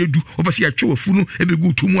oboso obu yedu obasi atwe afunu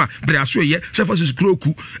ebegu tumu a bre aso ye surface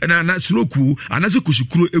kroku na sloku anaze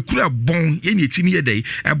kusikuro ekura bon ye ne etimi ye dai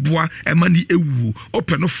eboa emani ewu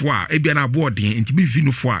openofo a ebia na abo odin ntimi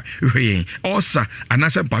vinofo a hwe osa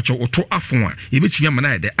anaze mpacho oto afon a yebetimi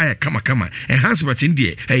amana ye dai aya kama enhancement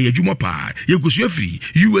ndie yedwuma pa yegusu afiri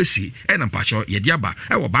USA na mpacho ye diaba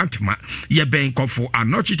ewo bantama ye ben kofo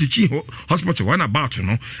anochi to Chiho hospital one about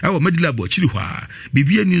no ewo medical lab achiri hwa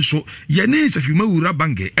bibia ni so ye ne safima wura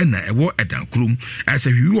bange na ewo edan krom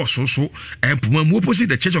asafiri wo so empuma mu opposite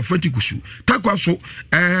the Church of Fentikusu takwa so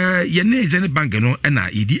ye ne zene bange no na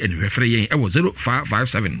edi enhwefre yen ewo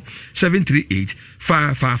 0557 738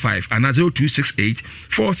 555 and 0268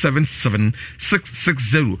 477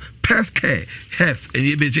 660 pest care health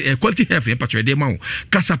quality health in patro de ma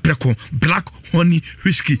kasa preko black honey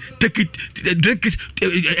whiskey take it drink it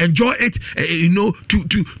enjoy it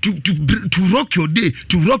to rock your day,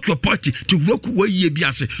 to rock your party, to rock where you be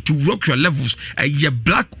as to rock your levels ye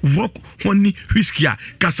black rock honey whiskey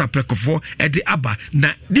kasa preko for e de aba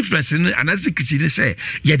na difference in anazikiti say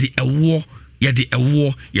ye de ewo yede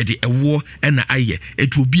ewo na aye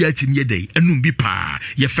it will be at me day enum bi pa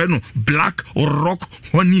ye fe no black rock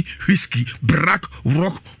honey whiskey black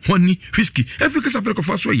rock honey whiskey every case apre ko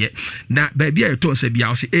fa so ye na ba bia to se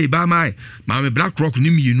bia o se ba mai ma me black rock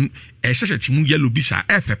ni mienu timu yellow bisa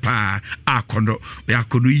efe pa akondo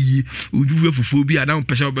yi uju fufu bi adam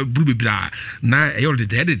pese bru bibra na e yolde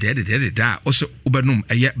de da o se ubenum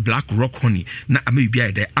black rock honey na ama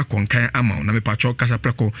bia de akonkan ama na me pacho kasa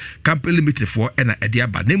preko company limited for na edia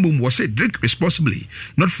ba name was say drink responsibly,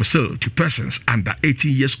 not for sale to persons under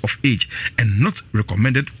 18 years of age and not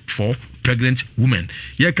recommended for pregnant women.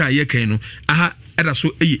 Yeka no aha ɛda so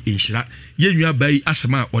ɛyɛ nhyira yɛnua bai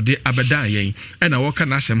asɛm a ɔde abɛda yɛn ɛna wɔka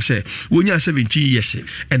na asɛm sɛ wonya 17 years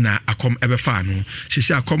ɛna akɔm ɛbɛfa no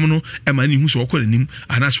sisi akɔm no ɛma ne hu sɛ wɔkɔ n'anim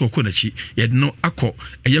anaasɛ wɔkɔ n'akyi yɛde no akɔ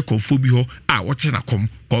ɛyɛ kɔmfo bi hɔ a wɔte n'akɔm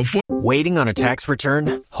kɔmfo. Waiting on a tax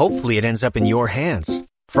return? Hopefully it ends up in your hands.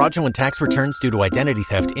 Fraudulent tax returns due to identity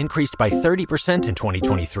theft increased by 30% in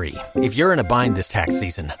 2023. If you're in a bind this tax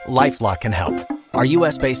season, LifeLock can help. Our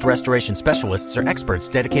U.S.-based restoration specialists are experts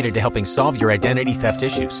dedicated to helping solve your identity theft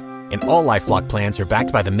issues. And all LifeLock plans are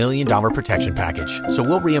backed by the $1 Million Protection Package. So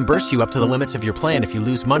we'll reimburse you up to the limits of your plan if you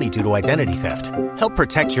lose money due to identity theft. Help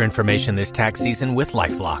protect your information this tax season with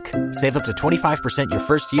LifeLock. Save up to 25% your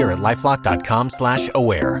first year at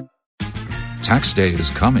LifeLock.com/aware. Tax day is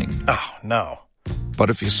coming. Oh, no. But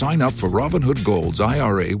if you sign up for Robinhood Gold's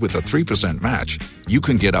IRA with a 3% match, you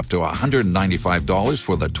can get up to $195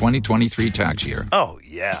 for the 2023 tax year. Oh,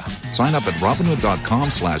 yeah. Sign up at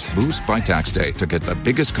Robinhood.com/boost by tax day to get the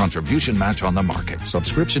biggest contribution match on the market.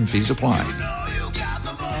 Subscription fees apply.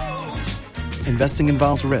 Investing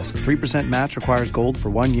involves risk. 3% match requires gold for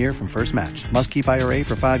 1 year from first match. Must keep IRA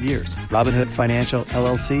for 5 years. Robinhood Financial,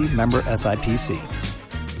 LLC, member SIPC.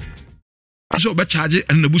 So be charge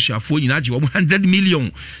and nabusuafo nyina age 100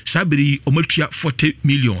 million sabiri omatua 40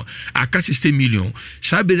 million aka 60 million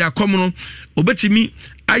sabiri akom no obetimi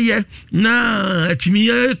aye na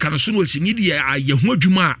atimi kanaso no atimi de aye ho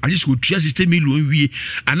adwuma a age so otua 60 million wie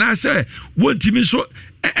ana se wontimi so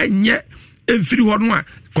enye emfiri ho no a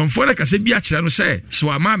konfo ka se bi a kire no se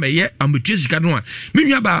so ama meye ametua sika no a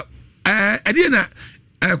menua ba ede na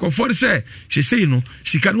konfo se sei no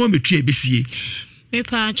sika no ametua ebesie me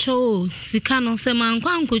pacho sika no se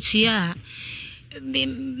mankwa nkochia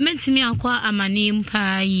mentimi akwa amani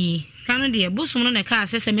mpa yi sika no de bosom no na ka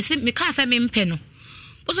se me ka se me mpe no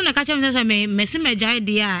bosom na ka cha me se me se megya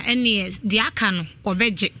de a ene de aka no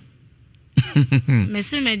obeje me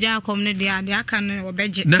se megya akom no de aka no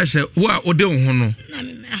obeje na se wo a ode wo ho no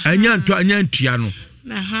anya ntua no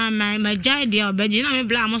my jai obeji na me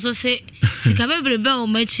bla mo so se sika bebrebe o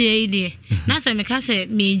machie ide na se me ka se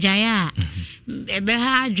me jaya ebe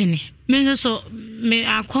ha adwene me so me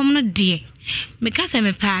akom no de me ka se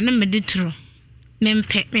me pa na me de turo me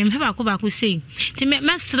mpe ba ko sei ti me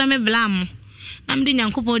sra me bla mo na me de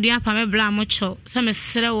nyankopɔ de apa me bla mo cho se me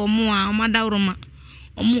sra wo mo a o madawroma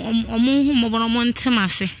omo hu mo bono mo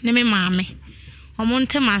ntemase ne me maame omo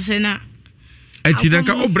ntemase na enti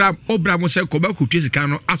danka obra mo se ko ba ko twesika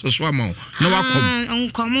no asoso ama na wakom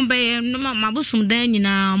nkom be no mabosum dan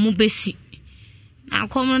nyina mo besi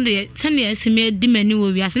akom de tane aseme di mani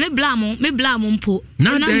wo wiase me bla mo mpo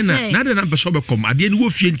na de na beso be kom ade ni wo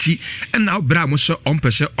fie nti na obra mo se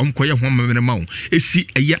ompese omkoye ho mamene ma wo esi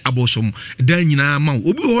eye abosom dan nyina ma wo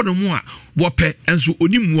obi ho no mo a wope enso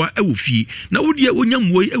onimua e wo fie na wo de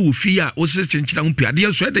onyamuo e wo fie a wo se chenchira ho pi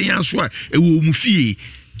ade so e de yan so a e wo mu fie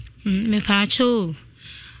me pacho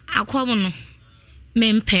akwam no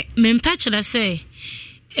mempe chere se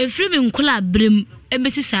efri bi nkula brem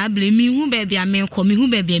ebesi sa brem mi hu ba bia me ko mi hu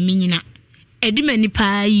ba bia mi nyina edi mani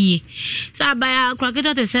pa yi sa ba ya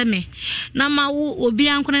kraketa te se me na ma wo obi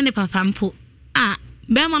ankona ne papa mpo a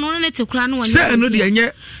be ma no ne te kura no wanya se no de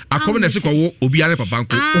enye akom na se ko wo obi are papa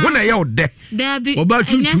nko wo na ye ode oba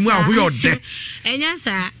tuntum a ho ye ode enya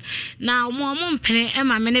sa na mo mpene e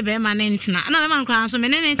ma me ne be ma ne ntina na be ma nkura so me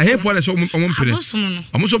ne ntina e fo le so mo mpene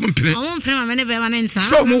omo so mo mpene ma me ne be ma ne ntina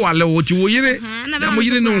so mo wale wo ti wo yire na mo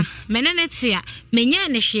yire no me ne tia me nya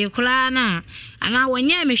ne hwe kura na ana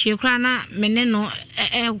wonya me hwe kura na me ne no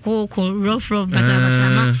ko rough basa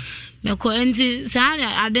na me ko enti sa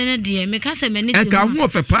ade ne de me ka se me ne ti ka ho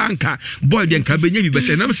fe panka boy de nka benya bi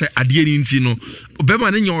bete na me se ade ni nti no obema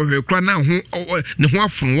ne nya ohwe kra na ho ne ho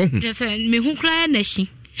afon wo hu se me hu kra na shi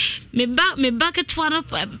me ba ke twa no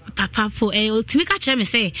papa po otimi ka kire me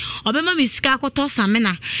se obema me sika akoto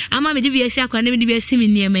samena ama me de bi asi akra na me de bi asi me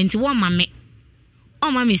niam enti wo ma me o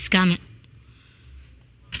ma me sika no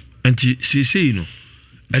enti sei no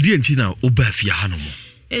ade enti na obafia ha no mo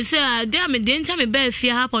ese ade am de nta me ba fie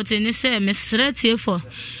ha pot ni se me sretie fo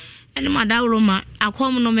ene madawroma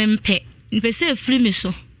akom no me mpe se free me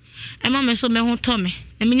so ema me so me ho to me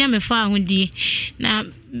enya me fa ahodie na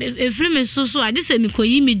free me so ade se me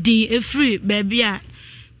koyi me din free ba bia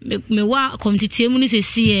me wa komtitie mu ni se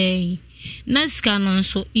sie na ska no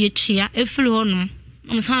so ye tua free ho no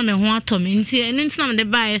am sa me ho ato me nti ene ntina me de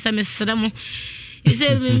ba ye se me sre mo ese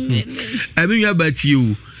abi ya ba ti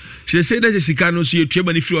o se da sika no so ye tua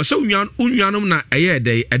mani free o se unwanom na eye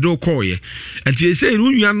dey edo koye enti se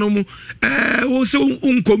unwanom wo se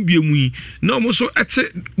unkom biemu yi na mo so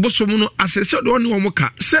ete bosom no asese do ne wo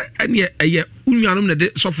ka se ene eye unyanum na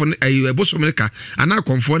de sofo ne eboso mereka ana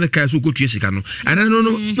konfo ne kai so kotua sika no ana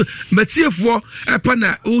no matiefo epa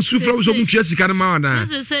na o sufra so mutua sika no ma wana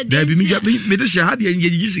da bi me de sha hade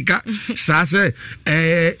yegi sika sa se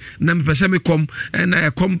na me pese me kom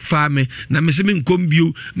na kom fa me na me se me nkom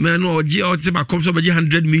bio me no oje o te ba kom so ba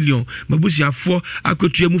 100 million mabusiafo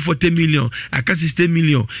akotua mu 40 million aka 60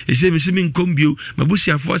 million e se me se me nkom bio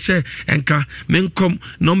mabusiafo se enka me nkom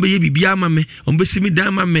no mbe ye bibia ma me ombe se me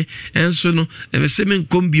dan ma me enso no me se me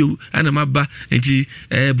nkom bio ana maba enti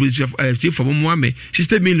busiafo mo mo me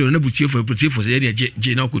 60 million na busiafo se ye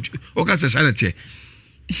je na okotua o ka se sanate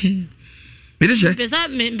me de se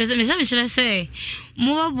me se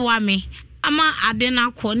mo bo me ama ade na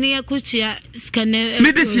kɔ ne yakotua skane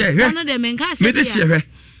ono de menka se me de se hwe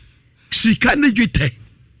sika ne dwete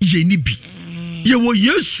ye ni bi ye wo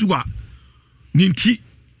Yesu a ninti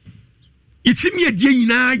itimi ade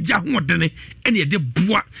nyina ja hodene ene ye de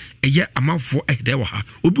boa eye amanfo ehde wo ha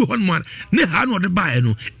obi hon mo ne ha no de baaye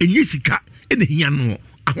no enye sika ene hia no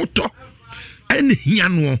ahoto ene hia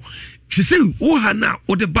no sese wo ha na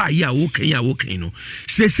wo de baaye a wo kan no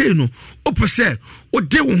sese no opese wo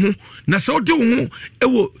de wo ho na se wo de wo ho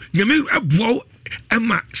ewo nyame aboa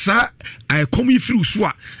ema sa ai komi free so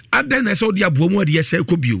a adan na se wo de aboa mu ade yesa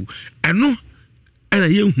ekobio eno ana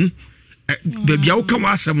ye hu bebia wo kan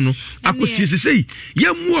asem no akosisesei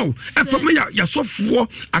ye muo efama ya sofo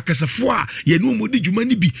akasefo a ye no mo de djuma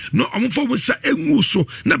ni bi no omfo mo sa enwu so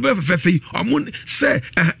na be fefefe omo se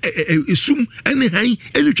esum ene han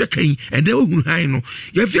enu twakan ede ohunu han no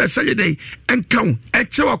ye fi asaje dai enkan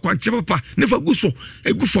eche wa kwanche papa ne fa gu so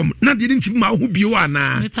egu fom na de ntim ma ho bio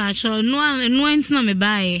ana me pa cho no entina me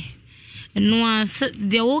bae no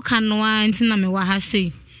de wo kan no entina me wa ha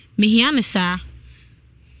sei me hia ne sa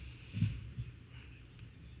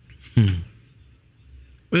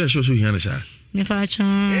oya so hia na sa me fa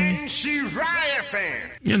chan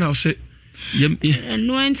you know say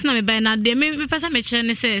no entina me by na de me pesa me chere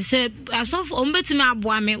ne say asof ombeti me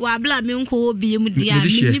aboa me wa bla me nko obi mu dia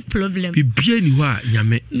me ni problem bibia ni ho a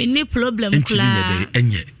nyame me ni problem kula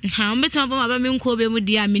enye ha ombeti me ba me nko obi mu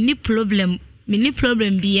dia me ni problem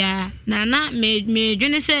bia na me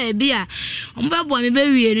dwene say bia omba boa me be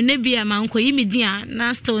wie no ne bia man ko yi me dia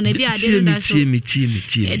na still na bia de da so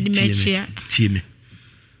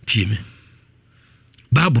tie me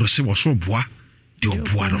Bible se wo so boa de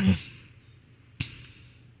oboa no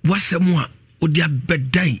wasemu a odi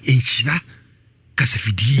abedan enhira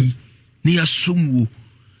kasafidi ne yasomuo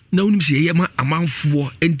na wonim se yema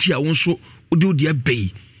amanfo enti a won so odi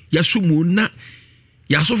abei yasomuo na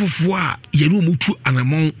yasofofo a yeru mutu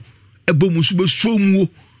anamon ebomu so besomuo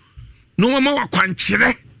no mama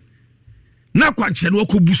wakwankyere na kwankyere no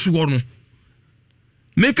akobusu wo no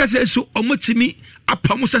meka se so omotimi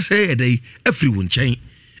apamo sese yedai afri wo nchen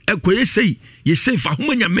ekoye sei yesei fa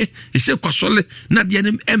homanyame yesei kwasole na de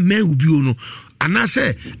ne emme ubio no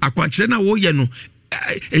anase akwankyere na wo ye no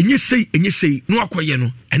enye sei no akoye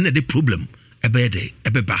no ene de problem ebede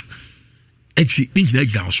ebeba enti ninjina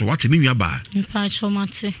gida so wate menwa ba mpa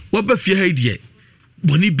chomate wo ba fie ha die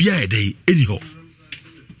boni bia edai eni ho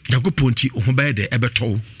yakoponti ho ba ede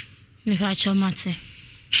ebeto mpa chomate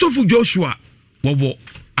sofu Joshua wo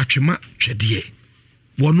atwema twede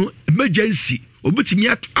wono emergency obetimi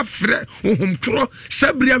afre honhom kro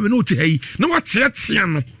sabria me no te hayi na wateatea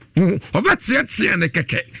no obeteatea ne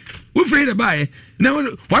keke wo free de bae na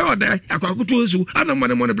why oda akwakoto so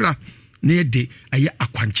anamane mo ne bra na de aye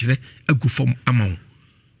akwankyere agufom amawo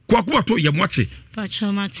kwakoto ye mote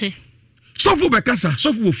pachomate sofu bekasa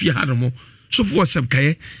sofu wo fie ha no mo sofu wo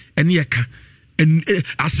semkaye ene yeka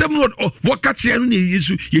asem no wakatia no ne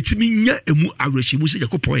Yesu yetimi nya emu awrehyimu se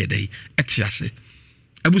yakopon ye dai etiase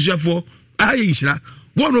abusuafo ayi nshira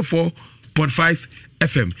 104.5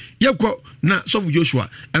 FM yekọ na sofu Joshua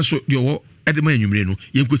enso de wo edema anwumre no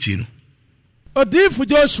yenkotie no odifu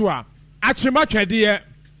Joshua atwema twede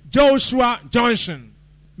Joshua Johnson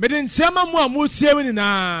medin chema mu amutie ni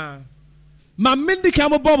na ma mendika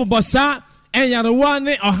mo bobosa enyarewa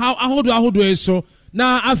ne ohaw ahodo eso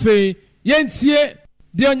na afi yentie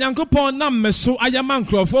de onyankopon na mmeso ayama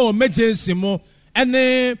nkrofo emergency mo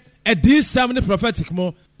ene edisam ne prophetic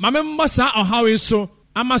mo ma membosa ohaw eso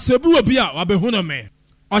amasebu obi a wabehuno me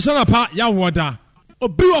osana pa ya woda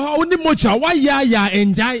obi ohaw ni mocha waya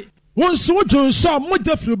enjai wonso wonso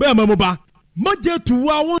moja firi be amamuba moja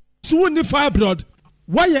tuwa wonso ni fibroid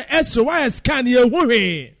waya esro waya scan ye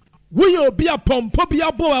huhwe wo obi a pompo bi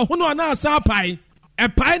abo ahono na asa pai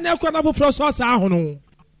epai na kwa na foforo so asa ahono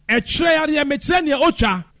etre ya mekire ne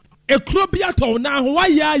otwa ekro bi ato na ho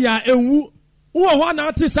waya enwu wo ho na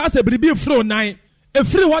ate sa se biribi fro nan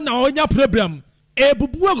efiri ho na onya problem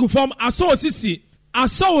ebubu agu fam aso osisi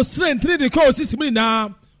aso strength de ko osisi mi na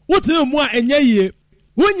wotene mu a enye yie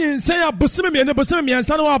wonyin nsan aboseme me ne boseme me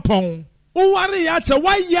nsan no apon woware ya che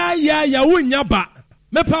waya wonya ba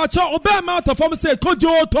mepa cho oba ma to fam say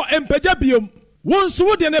kojo to empeja biom wonso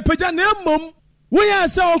wo de ne peja na mmom woya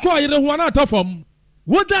se okọ yire ho na to fam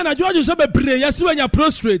woda na George so bebre ya se wanya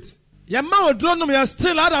prostrate ya ma odro no ya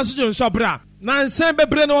still ada so jo bra na nsan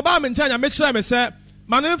bebre no oba me nchanya me kire me se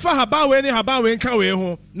manenfa haba we ni haba we nka we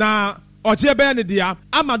ho na oje be ne dia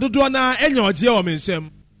ama dodo na enya oje o me nsem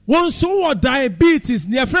wonso wo diabetes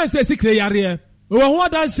ne friend say sikre yare wo ho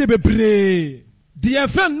danse bebre the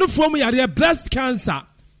friend no form yare breast cancer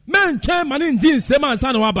men twa mane nji nsem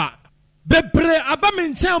ansa na waba bebre aba me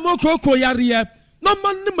nchen mo koko yare no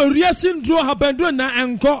man ne maria sindro habando na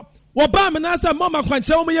enko wo ba me na sa mama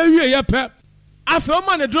kwanche wo ya wie ye pe afa o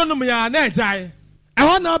ma ne dro no me ya na ejai e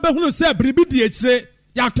ho na obehunu se bribi di ekire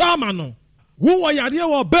ya tama no wo yare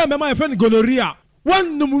wo ba me my friend gonorrhea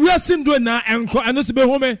one num wie sindro na enko eno se be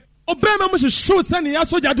home obema mo show se ne ya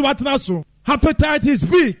soja de watena so hepatitis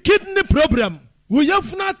B kidney problem wo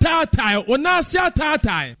yafuna tatai ona sia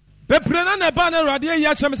tatai bepre na na ba na rade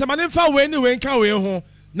ya chem se mane fa we ni we nka we ho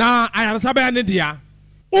na ayarasa ba ne dia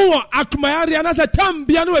wo akumayare na se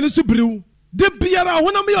tambia na wani subriw de biara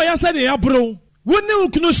honam ye ya se ne ya bro woni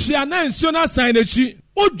ukunu hia na nsio na san na chi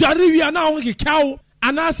odware wi na ho kekaw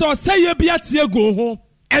ana se oseye bia tie go ho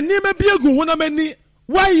enima bia go ho na mani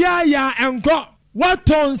waya enko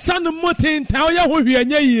waton san motin ta oya ho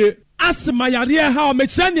hwianye yie asma yare ha o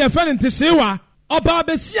mekira ne efe ne ntehyewa oba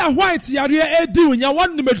besia white yare edi unya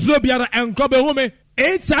wonne meduro biara enko be home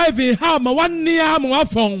HIV ha ma wanne ama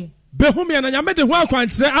wafon be home na nyame de ho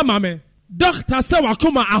akwankire ama me doctor se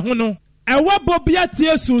wakoma ahono ewo bobia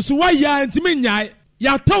tie susu waya ntimi nyae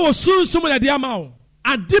ya tawo sunsum na de ama wo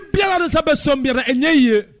ade biara no se besom biara enye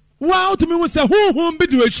yie wa otumi hu se huhum bi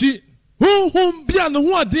de wachi huhum bia no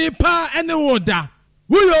ho ade pa ene woda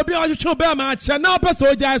wuyo obi a twetwe be ma ache na opese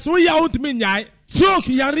oja so ya otumi nyae stroke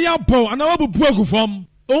yare abo ana wabubu agufom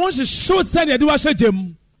o hye show se de wa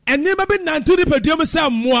hyegem eni ma bi nantu ni peduom se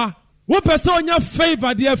moa wo pese onya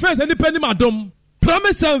favor de friends eni pani madom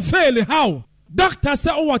promise and fail how doctor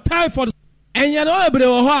say o typhoid enya no ebre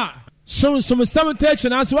wo ho a some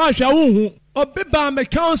sanitation as wa hwa wo hu obi ba me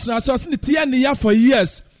counsel as was ne tie ne ya for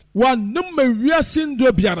years one num wiase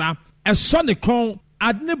ndo biara eso ne kon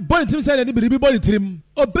adne body team say ne biribi body team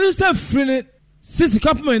obi say free sisi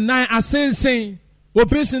couple 9 asensen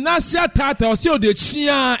obi say na sia tata o say o de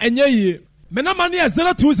chia enye yi me na mane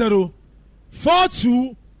 020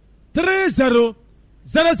 42 30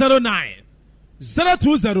 009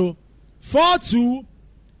 020 42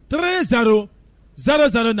 30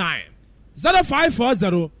 009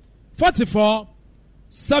 0540 44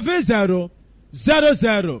 70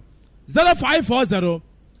 00 0540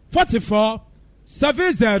 44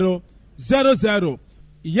 70 00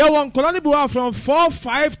 yewon kolani buwa from 4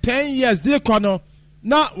 5 10 years de kono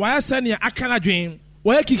na waya sene akana dwen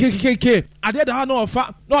waya kikekeke ade da ha na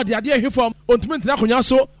ofa na ode ade ehwefom ontumi ntina konya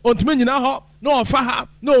so ontumi nyina ho na ofa ha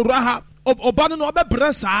na owura ha oba no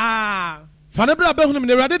obebre saa fa ne bra behunu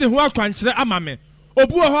me rade de ho akwankire ama me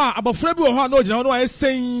obu ho a abofra bi ho na ogina ho na waya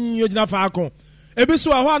sen ogina fa akon ebi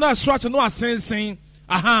so ho na stretch no asensen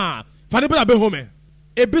aha fa ne bra behu me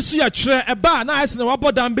ebi so ya twere eba na ayese na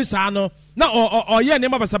wabodan bi saa no na oye ne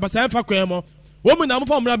mabasabasa emfa kwan mo wo mu na mo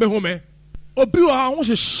fa mra behu me obi wo ho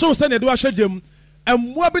hye show se ne de wa hyegem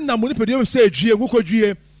emwa bi na mo ni pediem se adwie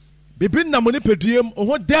ngukodwie bibi na mo ni pediem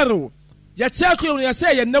ho dero ya check you ya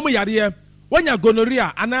say ye nam yare wonya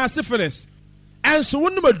gonorrhea ana syphilis enso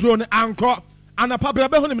wonum aduro ne anko ana pabra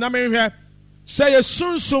behu ne na menhwe say ye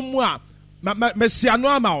sunsum mu a mesiano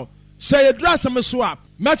ama say ye dura sam so a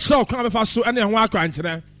metro kwa befa so ene ho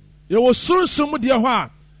akwankire ye wo sunsum de ho a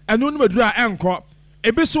enu num adura enko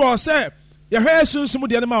ebi so o say ye hwe sunsum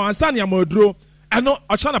de ne ma wansa ne amaduro eno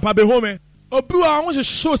ocha na pa behu me obi wa ho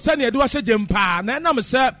show say ne de wa hyegem pa na nam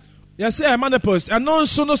say ye say manipus eno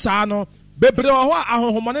nso no saa no bebre ho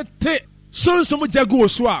ahohomone te sunsum jagu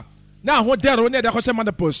so a na ho dero ne de kwose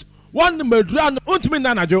manipus one madura no ontumi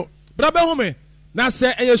na najo bra behu me na se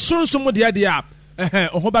eye sunsum de a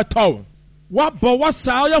ho betaw wa bo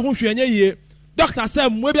wasa ya ho hwenye yie doctor say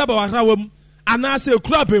mwe bia ba warawam ana se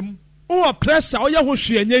kurabem o pressure o ya ho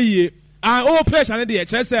hwenye yie o pressure ne de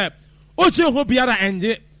che say o chi ho biara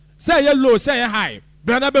enje say ye low say ye high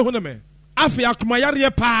bra na behu me afi akoma yare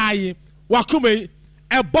paayi wakoma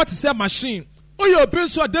e bot say machine o ye obi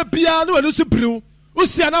so de bia na wanu so briw o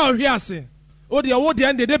sia na o hwe ase o de wo de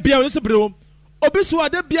ende de bia wanu so briw obi so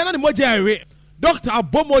de bia na ne moja ewe doctor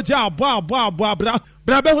abomoja abo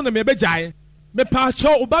bra behu me be jai me pa cho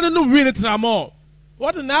oba no wi ne tramo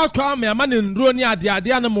What now call me a man in Ronia, the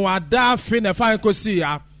Adiana Moada, Fin, a fine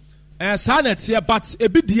Cosia. Sanet here, but a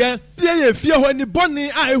bit dear, fear when the bonny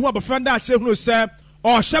I who have a friend that who say,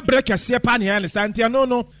 or shabrek a sepani and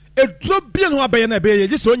Santiano, a drop being who are baying a bay,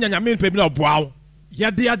 just on your mean payment of wow.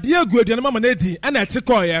 Yet the idea good and mamma Neddy, and at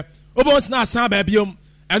Sequoia, almost now some babium,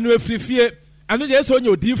 and we free fear, and yes on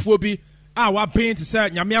your deep phobia, our paint to say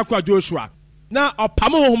Yamiaka Joshua. Now, a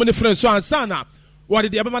Pamo home in the French and Sana. What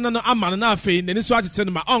did the Abamana Amman and Afi, and this was to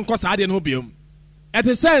send my uncle Sadian Hobium. At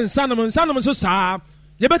the same Sanamon so sa,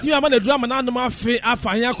 you bet me a man a drum and animal fee after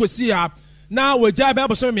Yakosia. Now with Jab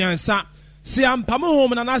Abasomi and Sa, see I'm Pamo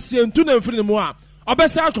home and I see and 2 and 3 more. Or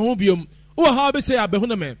best out Hobium, or how be say a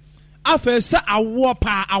behuname. After sa a war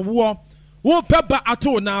pa a war. War pepper at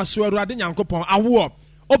all now, so a radin yankopon a war.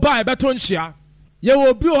 Or buy a batonchia. You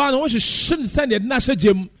will be on what you shouldn't send it Nasha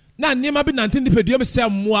Jim. Na nneɛma bi nante nipadua sɛ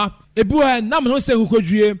mmoa ebi hɔ nam no sɛ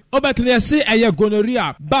kokodwie obetene sɛ ɛyɛ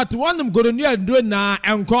gonorrhea but one gonorrhea nduro na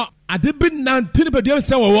ɛnkɔ ade bi nante nipadua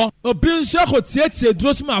sɛ wɔwɔ obi nso akɔtietie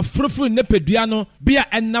duro so ma afurufuru nipadua no bia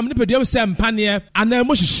ɛnam nipadua sɛ mpaneɛ ana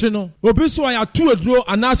mo hyehye no obi nso ɔyɛ ato aduro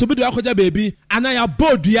ana so bi do akɔgya baabi ana yɛ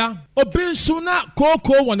bɔdua obi nso na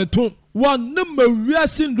kooko wɔ ne to one number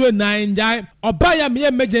wiase nduro nan gyae ɔba ya me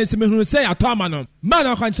emergency me hunu sɛ yɛatɔ ama no man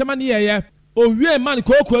akwankyɛma ne yɛyɛ owie man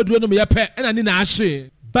kooko aduro no me yɛpɛ ɛna ne na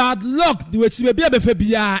ahye bad luck the which be befa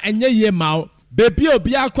bia enye ye mawo bebi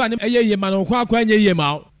obi akwa ne eye ye ma no kwa enye ye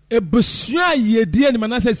mawo ebusua yedie ne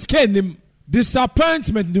manase skenim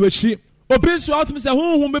disappointment the which obi so out me say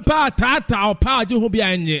hu me pa tata o pa je hu bia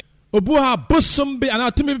enye obu ha bosom bi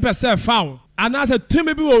ana tumi bi pese fawo ana se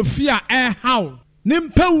tumi bi wo fi a how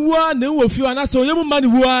nimpa wua ne wo fi ana se oyemu ma ne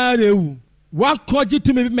wua na ewu wakoji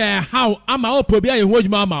tumi bi me how ama opo bia ye hu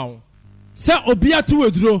adwuma ama wo se obi atu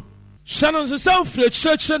weduro Shannon so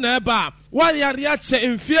church na eba one yare ache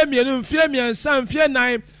mfie mienu mfie miensa mfie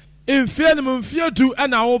nan mfie no mfie du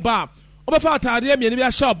na wo ba obefa atade mienu bi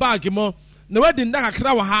ahye bag mo na wadi nda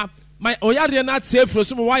kakra wa ha my oyare na ate afro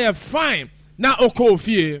so why fine na okọ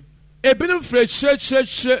ofie ebinu fre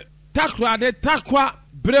church takwa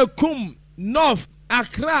brekum north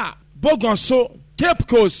Accra Bogoso Cape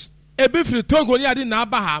Coast ebifri Togo ni ade na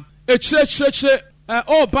aba ha church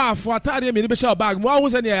oh, ba for atade me ni be shall bag mo ahu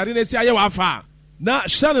se ne yare na si aye wa fa na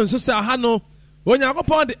Shannon so say ha no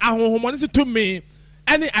Onyankopon de ahohomone se to me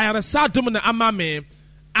ene ayare sadum na ama me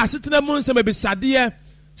asetena mu nsem be sade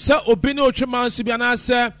se obi ne otweman so bia na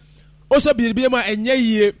se o so biribie ma enye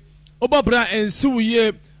yie obobra ensiw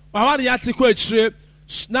yie waware yate ko akire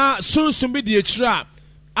na sunsum bi de akire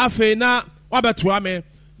afi na wabetoa me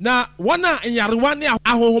na wana nyarewa ne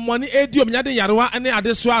ahohomone edi omnyade nyarewa ene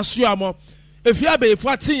ade so aso amo efia be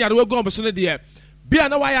efua tin yarewa gu omso ne de bia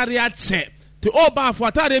na wayare ache te oba fo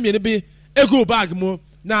atade me ne bi egu bag mu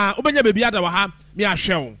na obenya bebi ada wa ha me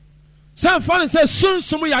ahwew san fane se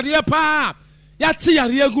sunsum yare pa ya te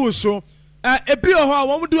yare gu so ebi ho a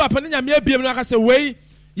wo du apane nyame abiem na ka se wei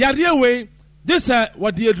yare wei this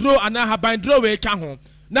what the dro ana ha ban dro wei ka ho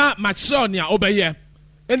na ma kire on ya obeye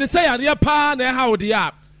ene se yare pa na ha wo de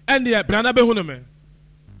a ene brana be hu no me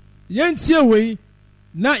yentie wei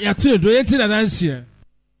na yatire do yenti na nansie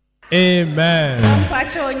amen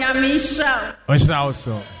mpacho nyamisha onshira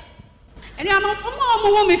also eni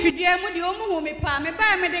omo me fidie mu de omo me pa me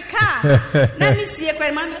ba me de ka na mi sie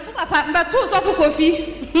kwere ma to papa mba to so kofi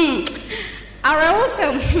ara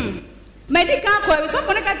wosem medical ko so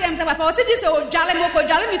ko ne ka tem se papa o se di se o jale mo ko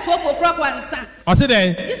jale mi 12 o'clock wansa o se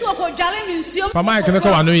den dis wo ko jale mi nsuom fa mike ne ko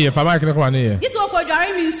wanu ye fa mike ne ko wanu ye dis wo ko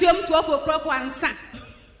jale mi nsuom 12 o'clock wansa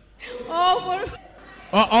oh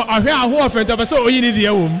ahwe aho ofenta be so oyi ni de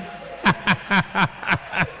ewom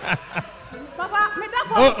papa me da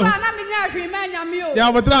ko na me nya ahwe ma nya me o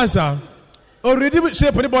ya matransa already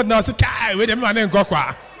shape the board now say kai we dem na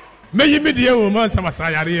nkokwa meyi me de ewom ansa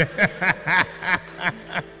masayare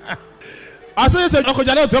asa se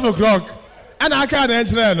okojale 12 o'clock ana aka na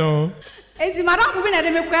entre no enti madam ko bi na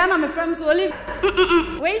de me kwa na me pram so olive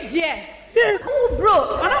wait dear oh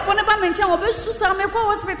bro madam ko ne ba me nche wo be susa me ko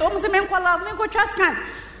hospital o mo se me nkwala me ko twa scan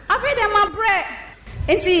afi de ma bre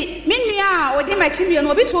enti me nua o de ma chi mi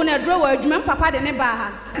no obi to na dro wa adwuma papa de ne ba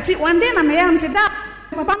ha enti one day na me yam se da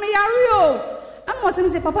papa me yare o am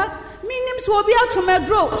se papa me nim so obi ato me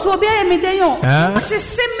dro so obi aye me den yo o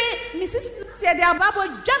hye me mrs tie de ababo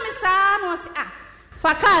jamisa no se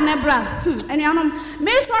faka ne bra eni anom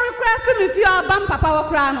me sorry cry fi me fi abam papa wo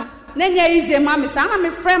kra no na nya easy ma me sa na me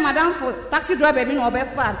friend madam for taxi driver bi no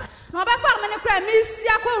obefa me ne cry me si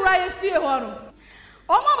akowura ye fie ho no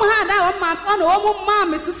omo mo ha da o ma no omo ma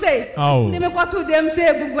me so say de me kwato dem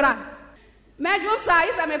say gugura me jo sa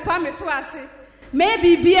isa me pa me to ase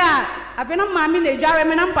maybe bia abena mami na dware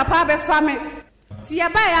me na papa be fa me ti ya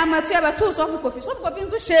ba ya matu ya beto so kofi so kofi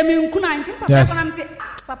so shame nkuna nti papa ko na say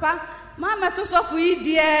papa mama to so fu yi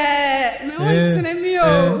die me wonti mi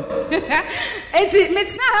o enti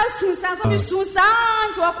metina ha sunsa so mi sunsa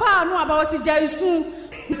nti wakwa no aba wasi jai sun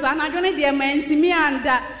nti anadwo ne de menti mi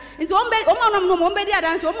anda nti ombe di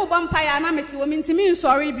adanse omo bompa ya na meti wo minti mi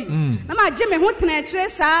nsori bi na ma je me ho tena kire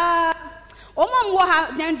saa omo ha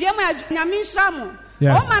nyandua ma nyame nshamo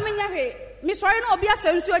o ma me nyahwe mi sorry no obi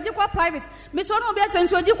asensu oji kwa private mi sorry no obi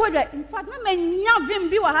asensu oji kwa dwa in fact na me nya vim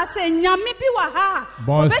bi wa ha se nyame bi wa ha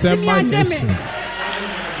obeti mi ajeme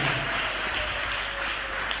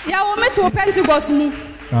ya wo metu Pentecost mu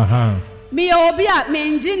mi obi a me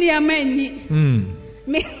engineer mani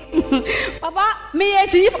me papa me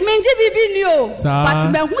echi me nji bibi ni o but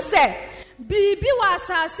me hu se bibi wa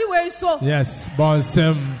asase we so yes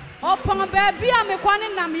bonsem Upon baby, I'm a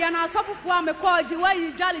quanin, and I saw before I'm a call you where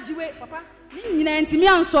you jolly way, papa. You know, me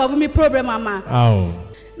and solve me problem, mamma. Oh,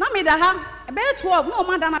 not me the ham. A bear 12, no,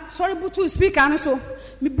 madam. Sorry, but to speak, and so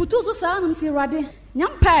me butu so sound, see, Raddy.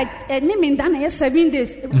 Young pet, and me mean done 7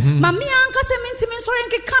 days. Mammy, uncle, say me to me, sorry,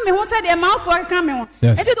 and come who said a mouth for a camel.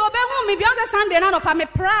 Yes, it will be home, maybe on the Sunday, and up me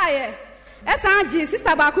prayer. As Angie,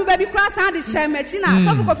 sister Baku, baby, cross and the shame, China.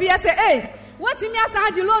 So, coffee, I say, hey. What in your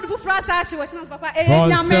side you Lord for France? Watching us, Papa.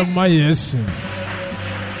 My yes.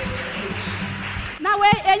 Now,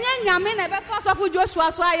 any yamin never pass off with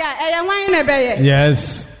Joshua Swire, and wine a bay.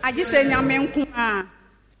 Yes. I just say yamin kuma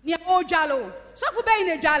near old Jallo. So for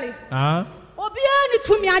being a jolly. Ah. Obiani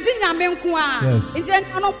to me, I didn't yamin kuma. Yes. It's an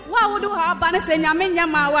what would you have banner saying yamin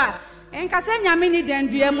yamawa? And Cassania mini den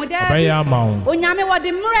do a model. Onyame what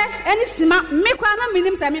the mure, any sima, make one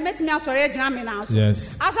minimum, I met me out sorry, jamming house.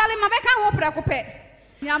 Yes. I shall my back and precope.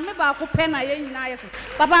 Yameba Copena,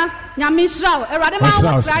 Papa, Yamin Shrow, a radima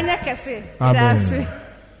was Rania Cassie.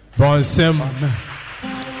 Bonsem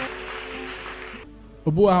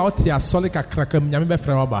Obua out ya solica crackum, Yamiba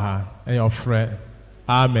Frabaha, and your friend.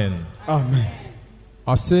 Amen. Amen.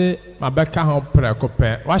 I say, my back home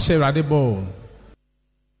precope. What shall radibo?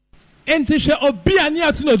 Entisha obia ni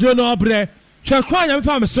atuno jono obre hwe kwa nyame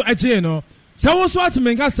fa me so agye no se wo so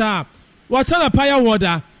atime nkasa wa chana paya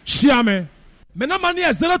woda hia me na mane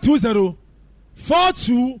 020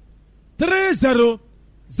 42 30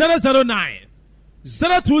 009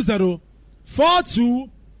 020 42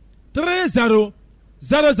 30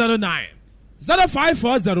 009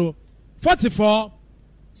 0540 44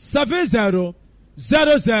 70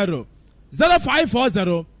 00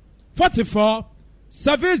 0540 44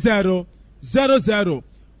 7000.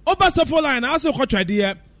 Obasafo line aso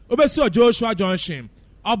kwatwade obesi Joshua Junction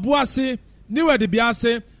Obuase niwe de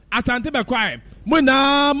biase asante bekwai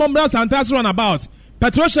muna momra santas run about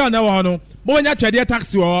petrol na wo no mo nya twade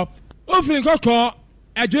taxi wo ofrin kokko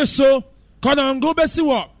edweso konongo besi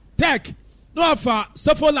wo tech no afa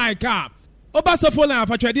safo line car obasafo line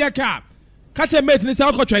afa twade car kache mate ni sa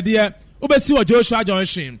kwatwade obesi wo Joshua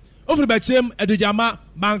Junction ofrin bechem edujama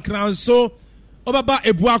bankranso Obaba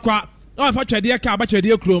Ebuakwa, no for Tradia car, but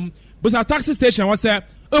Tradia Crum, but a taxi station was there,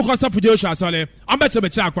 Okosa for Joshua Sole, I'm better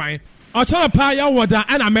with Chakwine. I'll tell a pie water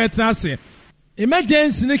and a metrasi.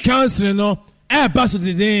 Emergency in the council, no, air bus of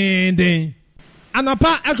the day. And a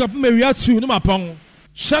part I got Maria 2, no mapong.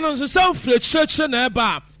 Shannon's herself for church and air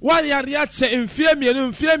bar. While Yariacha in fear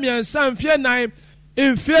me and some fear 9,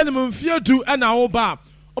 in fear them, fear 2 and our bar.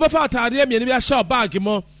 Over Tadia, maybe I shall bag him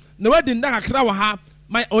more. No, I didn't have a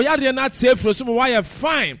my oyare not safe for some why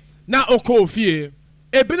fine na oko fie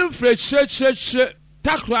ebinum fre church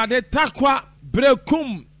takwa de takwa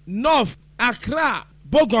brekum north Accra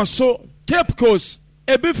Bogoso Cape Coast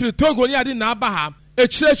ebifri Togo ni ade na aba ha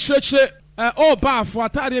church o ba for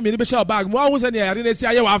atade me ni be shall bag mo hu se ne yare na si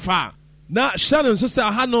aye wa fa na Shannon so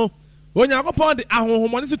sa ha no Onyankopon de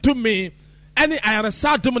ahohomone se to me any ayare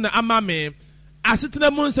sadum na ama me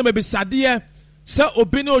asetena mu nsem be sade se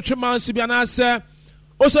obi ne otweman so bia na se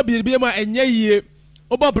also be ma enye yie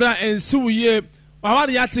obobra ensiw yie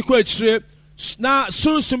wawade yate ko akire na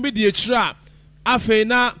sunsum bi de akire afi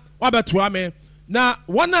na wabetoa me na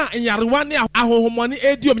wana nyarewa ne ahohomone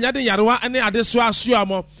ediom nyade nyarewa ne ade so asoa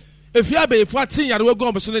mo efia be fo ate nyarewa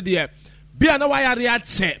gom so ne de bia na wayare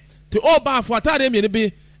ache te oba fo atade me ne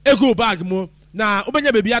bi ego bag mu na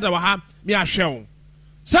obenya bebi ada wa ha me ahwew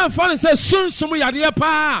san fa ne se sunsum yare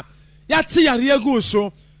pa yate yare ego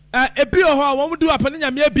so ebi ho won do apane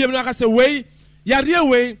nyame abiem na ka se wei yare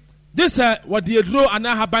wei this what the draw and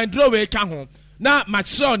ha ban draw wei ka ho na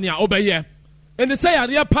machro ne a obeye ene se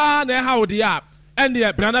yare pa na ha wo de a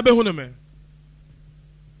ene brana be hu no me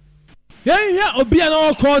yeah obi an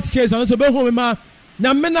all court case and so be hu me ma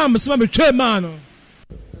nyame mesema metwe ma no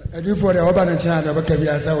adifo de oba na nkyɛn da bɛka bi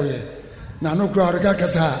asa wo ye na no kura ɔreka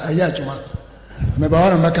kasa ɛyɛ adwuma me ba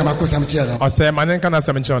ɔna mɛka makosam kyɛ no ɔsɛ ma ne nka na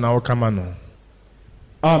asɛm nkyɛn na wɔka ma no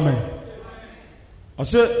amen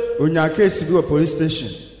ɔsɛ onya case bi wɔ police station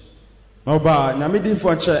na ɔba nyame dinfo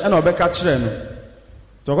nkyɛn ɛna ɔbɛka kyerɛ no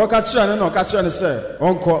tɔ ɔkɔka kyerɛ no na ɔka kyerɛ no sɛ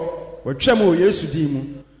ɔnkɔ wɔtwa mu wɔ yesu din mu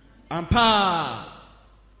ampa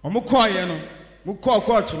ɔmo kɔɔyɛ no mo kɔɔ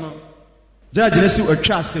kɔɔto no judge ne si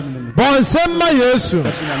ɔtwa asɛm no mu bɔ nsɛm ma yesu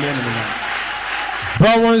bɔ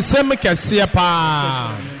wɔn nsɛm kɛseɛ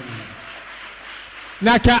paa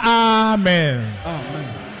naka amen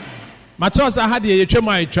matɔ sɛ ha deɛ yɛtwa mu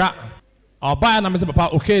a yɛtwa ɔbaa na me sɛ papa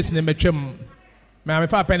o case ne mɛtwa mu mɛ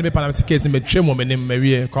amefa apɛ ne bɛpa na me sɛ case ne mɛtwa mu m'anim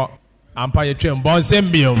mawie kɔ ampa yɛtwa mu bɔ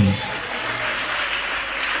nsɛm biom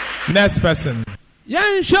next person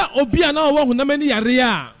yɛnhwɛ obi a na ɔwɔ honam ani yare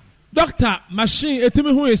a doctor machine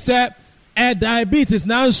ɛtumi hu sɛ diabetes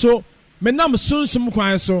nanso menam sunsum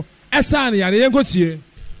kwan so ɛsaa ne yare yɛnkɔtie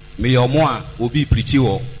meyɛ ɔmo a obi preachi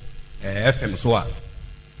wɔ fm so a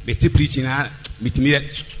mete preachi na metumi yɛ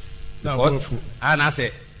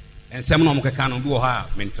anaasɛ nsɛm na ɔmo keka no bi wɔ hɔ a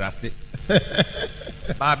mentraste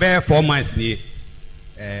baabɛyɛ 4 months nie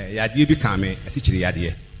yadeɛ bi ka me asikyire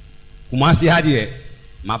yadeɛ kumase ha deɛ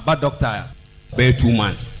maba doctor bɛyɛ 2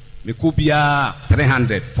 months mekɔ biara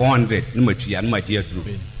 300 400 ne matua ne magye aduro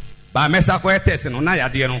ba mɛsa kɔyɛ test no na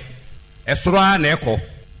yadeɛ no ɛsoro a na ɛkɔ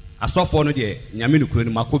asɔfoɔ no deɛ nyame no kuro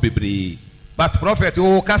no makɔ bebree but prophet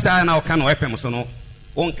wo kasa na ɔka no fm so no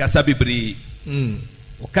wonkasa bebree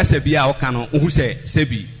wokasa bi a woka no wohu sɛ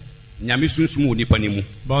sɛbi nyame sunsum wɔ nipa no mu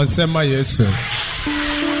bɔnsɛm ma yesu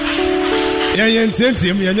yɛnyɛ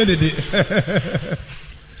ntiantiam yɛnyɛ dede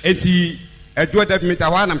enti adwo da meta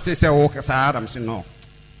hɔ a nam te sɛ wo kasa adam se no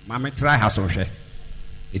ma metra ha so hwɛ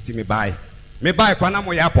enti mebae kwa na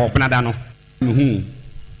moyɛ apɔmpena no mehu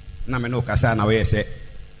na me ne wo kasa na woyɛ sɛ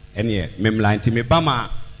ɛneɛ memla nti meba ma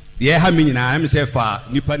deɛ ɛha me nyinaa me sɛ fa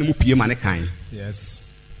nipa no mu pie ma ne kan yes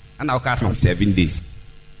ana woka sa 7 days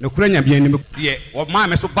nokora nyabea nim deɛ ɔmaa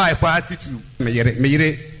me so bae kwa attitude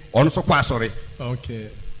meyere ɔno so kɔ asɔre okay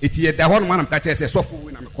eti yɛda hɔ no ma nam ka kyerɛ sɛ sɔfo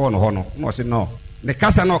wi na mekɔɔ no hɔ no na ɔse no ne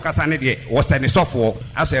kasa na ɔkasa ne deɛ wɔsɛ ne sɔfoɔ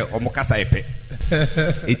asɛ ɔmo kasa yɛ pɛ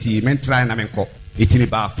eti mentrae na menkɔ eti me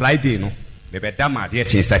baa friday no bɛbɛda ma adeɛ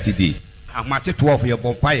kyen saturday ahomakye 12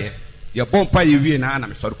 yɛbɔ mpaeɛ wie na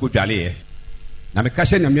mesɔre kɔdwaleeɛ na meka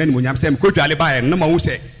hyɛ nyame animonyam sɛ mekɔdwale baeɛ no na ma wo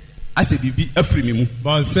sɛ asɛ biribi afiri me mu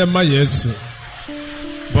bɔnsɛm ma yesu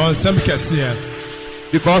bɔnsɛm kɛseɛ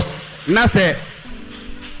because na sɛ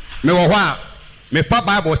mewɔ hɔ a mefa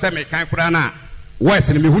bible sɛ mekan koraa no a wes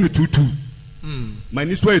no mehu no tutu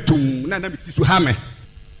mani so ayɛtom na meti so ha me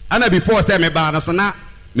ana before sɛ mebaa no so na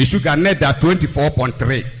me sugar net da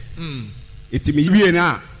 24.3 eti mewie no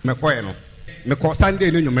a mekɔɛ no mekɔ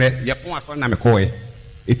sunday no nwummerɛ yɛpon asɔre na mekɔɛ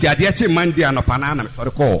eti adeɛ kye monday anɔpa no na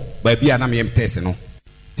mesɔre kɔɔ baabi a na meyɛm test no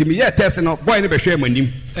eti meyɛɛ test no boy no bɛhwɛ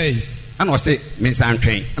m'anim ana ɔse mensa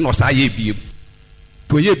ntwɛn ana ɔsa ayɛ biem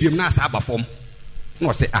to ɔyɛ biem na asa aba fam na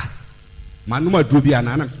ɔse manom aduro bi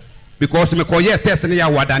ana because mekɔyɛɛ test no yɛ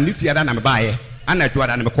awada ne fiada na mebaeɛ ana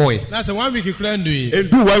adwoada na mekɔɛ na sɛ 1 week kora ndui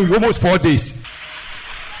ɛndu 1 week almost 4 days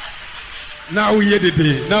na woyɛ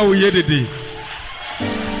dede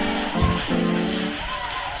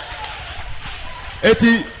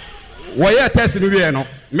eti wɔyɛ test no wie no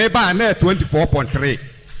mebaa na 24.3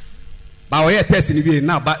 ba wɔyɛ test no wie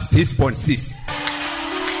na ba 6.6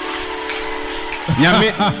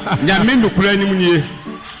 nyame nukura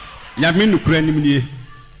anim nie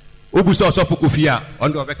obu sɛ ɔsɔfo kofi a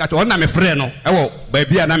ɔno ɔbɛka kyɛ ɔna mefrɛ no ɛwɔ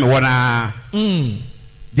baabi a na mewɔ naa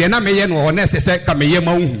deɛ na meyɛ no ɔna ɛsɛ sɛ ka meyɛ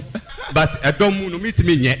ma wohu but ɛdɔm mu no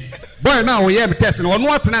metumi nyɛ boy na wɔyɛ me test no ɔno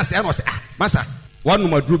ɔtena ase ɛna ɔsɛ masa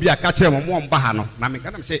wɔnom aduro bi a ka kyerɛ mo ɔmba ha no na meka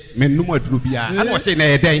nam sɛ mennom aduro bi a ana ɔsɛ na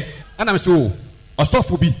ɛdɛn ana me sɛ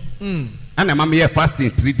ɔsɔfo bi ana ma meyɛ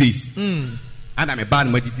fasting 3 days ana mebaa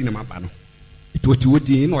no madidi no maba no ɛti ɔti wɔ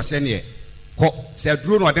din na ɔsɛ neɛ kɔ sɛ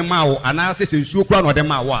aduro na ɔde maa wo anaasɛ sɛ nsuo kora na ɔde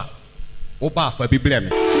maa wo a woba afa bi brɛ me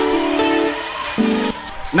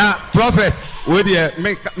na prophet wo deɛ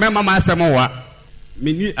mɛma ma asɛm wa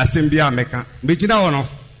menni asɛm bi a mɛka mɛgyina hɔ no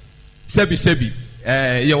sɛbi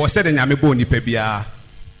yɛwɔ sɛ de nyame bɔɔ nnipa biara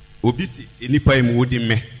obi te nnipa yi mu wodi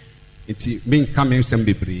mmɛ nti menka me nsɛm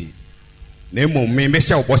bebree na mmom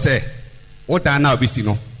mehyɛ wo bɔ sɛ wodan na wobɛsi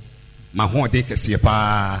no mahoɔden kɛseɛ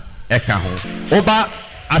paa ɛka ho woba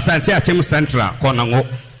asante akyem central kɔnango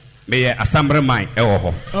meyɛ asambre man ɛwɔ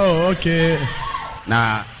hɔ okay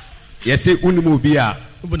na yɛsɛ wonim obi a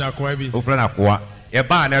wofrɛ no akoa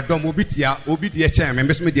yɛbaa na ɛdɔm obi deɛ kyɛn me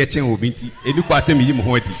mbɛso me deɛ kyɛn obi nti ɛni kɔ asɛm yi me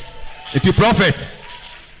ho adi nti prophet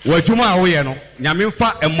w'adwuma a woyɛ no nyame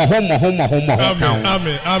mfa mmɔho kan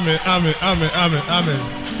amen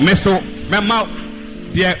me so mɛma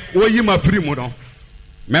deɛ woyi ma firi mu no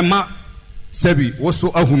mɛma sɛbi wo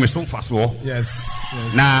so ahu me so mfasoɔ yes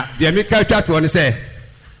na deɛ meka twa toɔ ne sɛ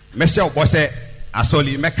mɛhyɛ wobɔ sɛ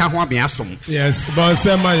asɔli mɛka ho abea asom yes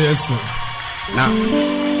bɔnsɛ ma yesu na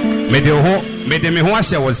mede me ho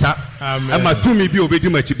ahyɛ wo nsa ama tumi bi obɛdi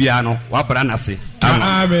m'akyi biara no wabra n'ase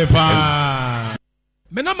amen paa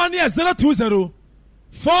me number is 020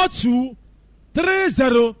 42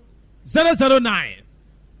 30 009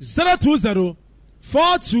 020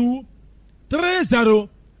 42 30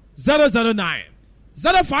 009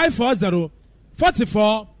 0540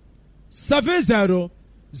 44 70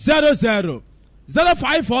 00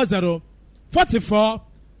 0540 44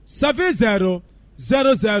 70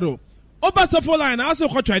 00 Obasafo line also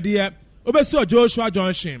kotwade obesi Joshua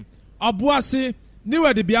Junction Obuase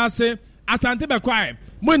Niwe de Biase Asante Bekwai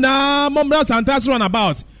Muna Momra Santas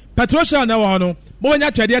runabout Petrosha na wo no mo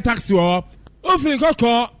nya twade taxi wo ofrin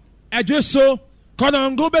kokko edweso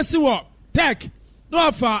konongo besi wo tech no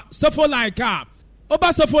afa safo line car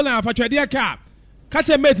Obasafo line afa twade car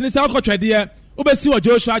kache mate ni sa kotwade obesi wo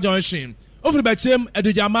Joshua Junction ofrin bechem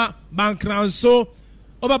edujama bankranso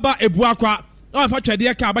obaba ebuakwa no afa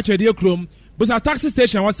twade car ba twade krom busa taxi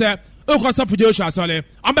station was say Okosafu Joshua Sole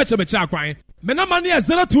I'm better be chakwan me number is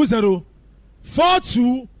 020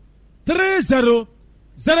 42 30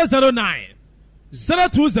 009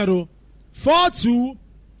 020 42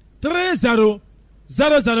 30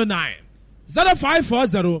 009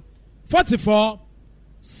 0540 44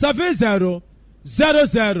 70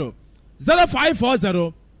 00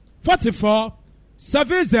 0540 44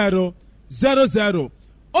 70 00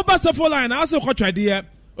 Obasafo line also kotwade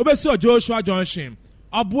obesi Joshua Junction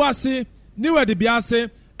Obuase Niwe de Biase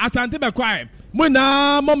Asante Bekwai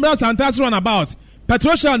Muna Momra Santas runabout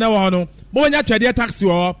Petrosha na wo no mo nya twade taxi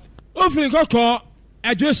wo ofrin kokko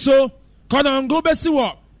edweso konongo besi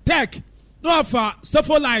wo tech no afa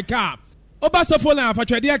safo line car Obasafo line afa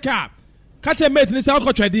twade car kache mate ni sa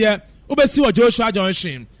kokko twade obesi wo Joshua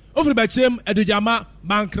Junction ofrin bechem edujama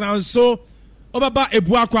bankranso obaba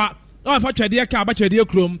ebuakwa no afa twade car ba twade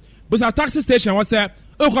krom busa taxi station was say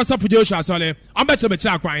Okosafu Joshua Sole I'm better be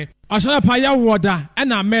chakwan Ashana Paya Wada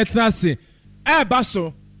and a metrasi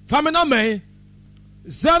basso famino me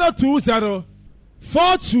 020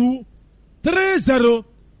 42 30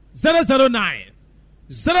 009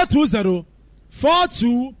 020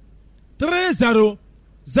 42 30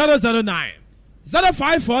 009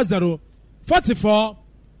 0540 44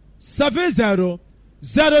 70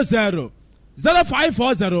 00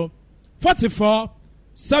 0540 44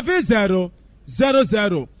 70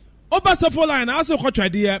 00 Obasafo line also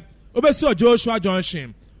kotwade obesi Joshua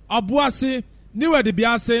Junction Obuase Niwe de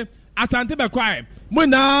Biase Asante Bekwai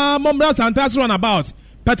Muna Momra Santas runabout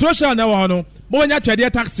Petrosha na wo no mo nya twade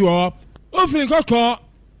taxi wo ofrin kokko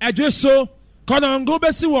edweso konongo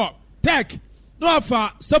besi wo tech no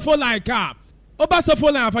afa safo line car Obasafo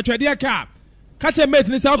line afa twade car kache mate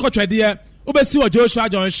ni sa kotwade obesi Joshua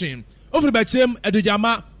Junction ofrin bechem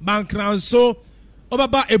edujama bankranso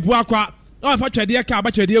obaba ebuakwa no afa twade car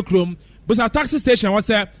ba twade krom busa taxi station was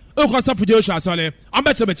say Okosafu Joshua Sole I'm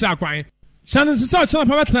better be chakwan Shannon sister chana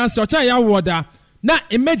pa transfer cha ya woda na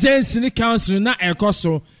emergency ni council na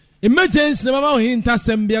ekoso emergency na mama hinta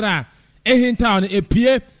sembiara ehinta on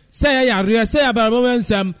epie say ya yare say ya barabo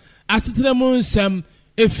nsem asetere mu nsem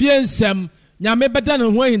efie nsem nyame beda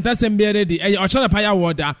no ho hinta sembiara di e ochana pa ya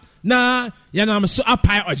woda na yanam so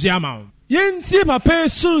apai ojiama yenti papa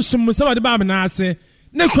sunsum se wade ba me na ase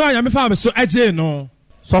ne kwa nyame fa me so agye no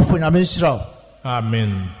sofo nyame nshira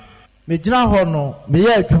amen me gyina hɔ no me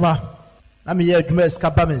yɛ adwuma na me yɛ adwuma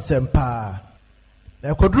eskapa me nsɛm paa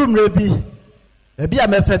na koduru mre bi a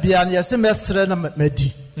mefa bia na yɛse mesre na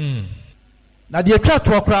madi na de atwa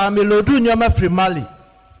to kora me lodu nyoma firi mali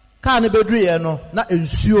ka ne beduru yɛ no na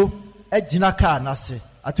ensuo agyina ka na se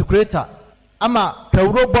atikureta ama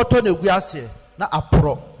kawuro bɔtɔ na gu ase na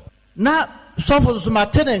aporo na sofo so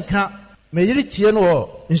matene nka me yiri tie no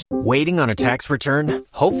Waiting on a tax return?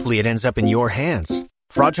 Hopefully it ends up in your hands.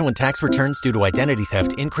 Fraudulent tax returns due to identity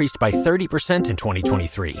theft increased by 30% in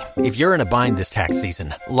 2023. If you're in a bind this tax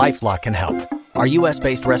season, LifeLock can help. Our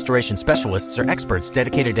U.S.-based restoration specialists are experts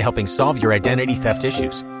dedicated to helping solve your identity theft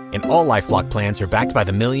issues. And all LifeLock plans are backed by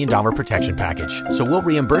the $1 Million Protection Package. So we'll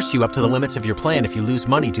reimburse you up to the limits of your plan if you lose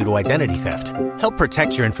money due to identity theft. Help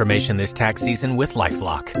protect your information this tax season with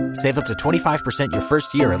LifeLock. Save up to 25% your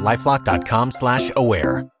first year at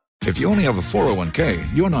LifeLock.com/aware. If you only have a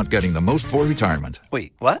 401k, you're not getting the most for retirement.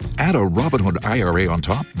 Wait, what? Add a Robinhood IRA on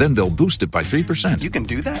top, then they'll boost it by 3%. You can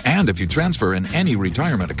do that? And if you transfer in any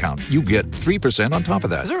retirement account, you get 3% on top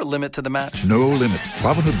of that. Is there a limit to the match? No limit.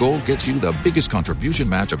 Robinhood Gold gets you the biggest contribution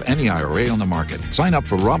match of any IRA on the market. Sign up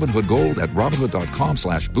for Robinhood Gold at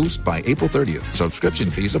Robinhood.com/boost by April 30th.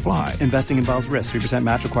 Subscription fees apply. Investing involves risk. 3%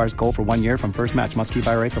 match requires gold for 1 year from first match. Must keep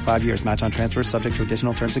IRA for 5 years. Match on transfers subject to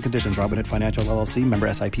additional terms and conditions. Robinhood Financial LLC, member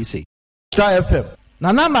SIPC. Try FM.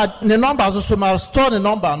 Na ne number so ma store the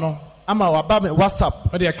number no. Ama waba me WhatsApp.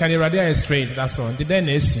 But they can radio straight. That's all. The then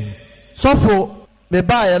is. So for me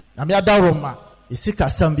buy na me adaroma. Isi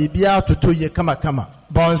kasam bibia toto ye kama.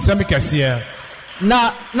 Bon semi kasiya.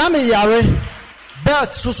 Na me yare.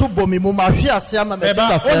 Belt susu bomi mu ma hwe ase ama me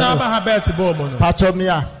tika fe. Ona ba ha belt bo mo no. Pacho me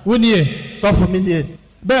a. Wunie. So for me nie.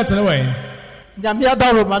 Belt no way. Nya me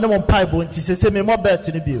adaroma ne mo pai bo nti se me mo belt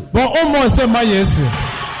ni bi. Bon o mo se ma Yesu.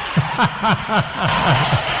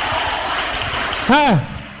 Ha,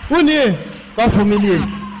 unie, kofo minie.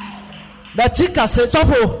 Da chika se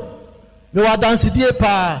sofo. Me wa dance die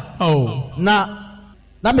pa. Oh. Na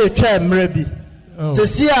me twa emre bi. Se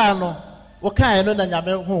sia no, wo kan no na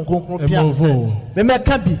nyame honkonkron pia. Me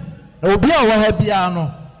meka bi. Na obi a wo ha bia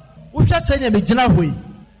no. Wo hwa se nya me gina hoi.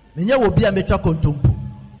 Me nya obi a me twa kontompo.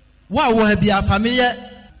 Wa wo ha bia fa me ye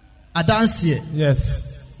adanse.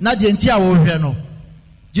 Yes. Na de nti a wo hwe no.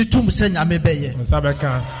 Jitum se nyame beye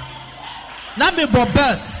sabeka na me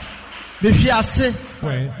bobet me hwiase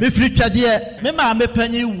me fritwade me ma me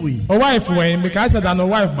panyi wi o wife when because that no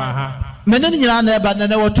wife ba ha me ne nyina na eba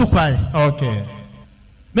na wotu kwai okay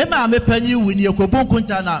me ma me panyi wi ni ekobonku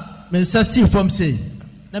nta na me nsasi fom sei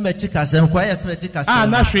na me chika se kwa yes me chika se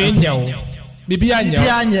na hwe nya wo bibi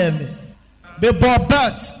anya me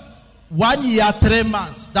bobet 1 year 3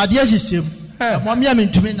 months that year shishem mo me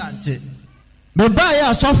ntumi nante me buy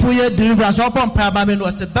ya sofo ye deliverance opon pa ba me no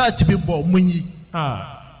se bat bi bo munyi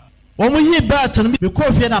omunyi bat no me ko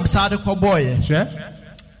fie na msade ko boy hwe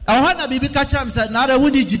ho na bibi ka kram se na ra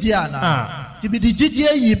wudi gidi ana ti bi di gidi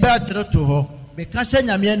yi bat no to ho me ka hye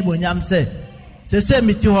nyame an monyam se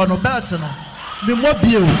mi ti ho no bat no me mo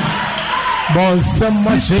bio bon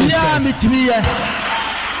sama Jesus ya mi ti ye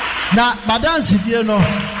na madansi die no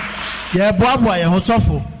ye boaboa ye ho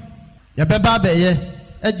sofo ye beba be ye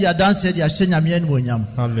edi adanse edi ahye nyame an monyam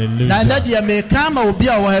hallelujah na ndade me kama obi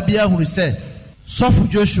a wo ha bia huru se sofu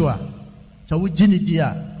Joshua so wo gini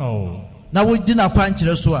dia na wo gina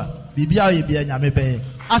kwankyere so a bibia ye bia nyame be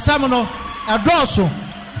asam no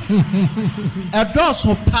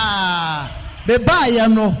edoso pa be ba ye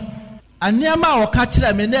no aniama wo ka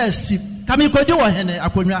kire me na asi kami kodi wo hene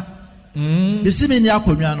akonwa bisimi ni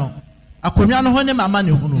akonwa no ho ne mama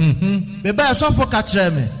ne hunu be ba sofu ka kire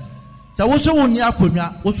me sa wo so woni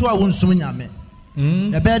akonwa wo so a wo nsum nyame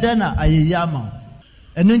e be de na ayeyi ama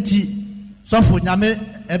enu nti sofo nyame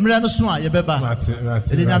emre no so a ye beba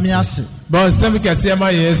e de nyame ase bon sem kase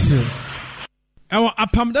ma Yesu ewo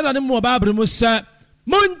apam dada ne mo Bible mu se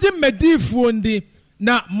monji medifuo ndi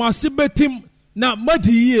na masibetim na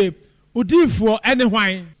madiye udifo ene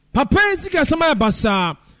hwan papa sika sama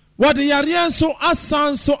basa wode yare nso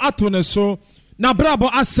asan so atone so na brabo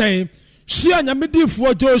asɛn hia nyame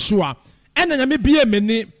difuo Joshua ena nyame bie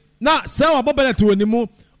meni na se wabobelet wonimu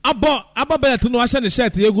abobelet no ahye ne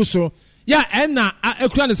shirt yegu so ya ena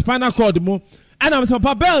ekura ne spinal cord mu ena mse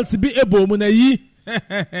papa belt bi ebo mu na yi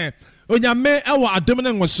onyame ewo adom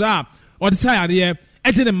ne ngosra ode sayare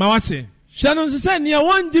ede ne mawate hia no se ne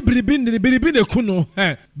wonji biribi ne kuno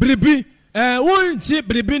biribi wonji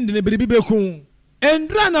biribi ne biribi beku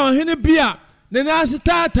endra na ohene bia ne nase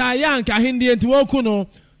tata yanka hinde enti woku no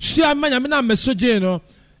hia manyame na mesoje no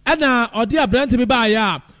ana odi abrante bi ba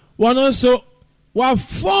ya wono so wa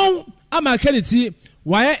fon amakaniti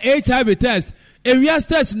why HIV test area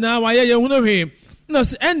test na why ye hunu hwe no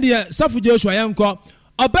endia safu Joshua yanko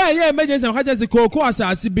oba ye emergency na kaje ko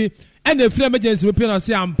asase bi ena free emergency bi na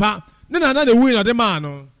se ampa ne na na wi no de ma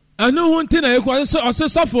no anu hu nti na ye ko so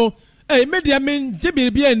safu media men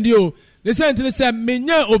jebiri bi endi o ne se nti se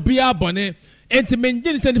menya obi abone enti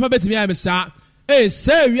menje ne se nipa betimi ya me sa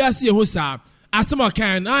se wiase ye ho sa asema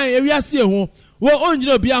kan wiase ye ho wo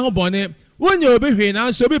onjira obi aho bone wonye obi hwe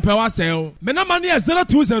na so obi pe wasel me na mane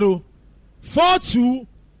 020 42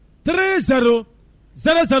 30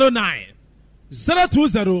 009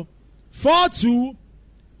 020 42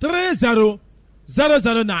 30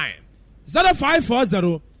 009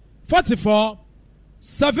 0540 44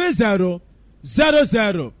 70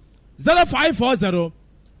 00 0540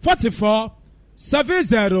 44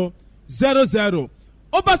 70 00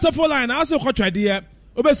 Obasafo line aso kwatwade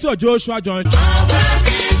obesi Joshua John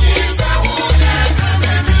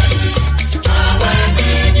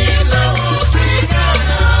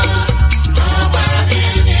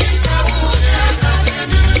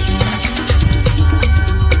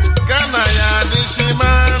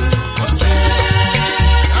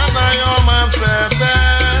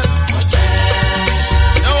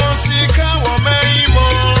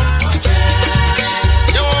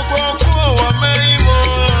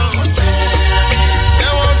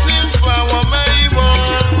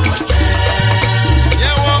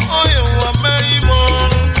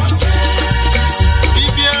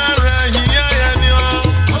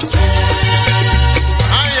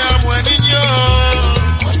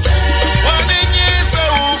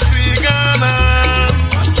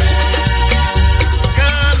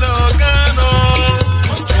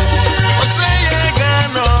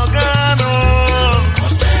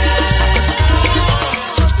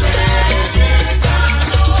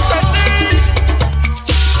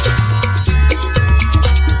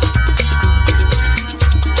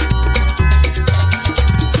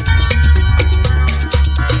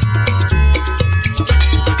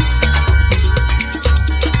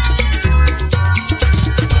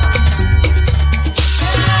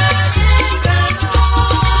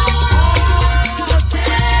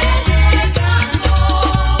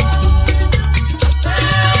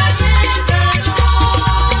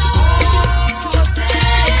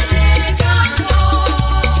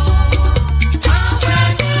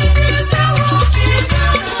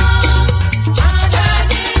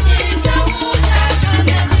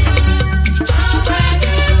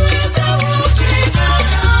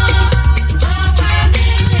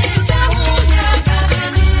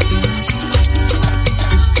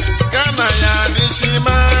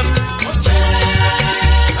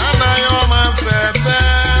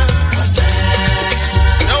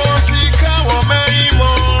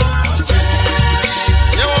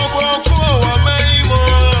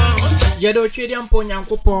Medo Chedian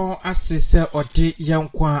Ponyankopon assise odi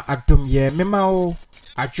yankwa adom ye memao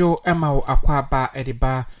ajo emao akwaba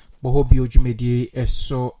ediba bohobi ojumedi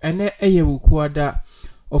eso ene eyewukuada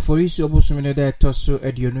oforiso obusumene da toso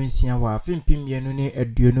aduonu nsia wa fimpim yenu ne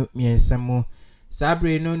aduonu miensemu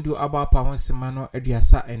sabre no ndu abapa honsema no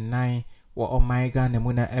aduasa ennan wa omaiga ne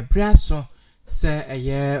mu na ebraso se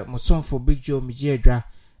eye musonfo bigjo mijiedwa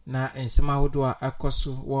na ensema hodo a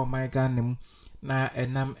akoso wa omaiga ne mu na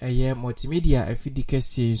enam eye multimedia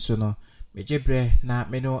afidikesi so no mejebre na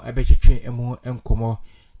meno ebetwetwe emu enkomo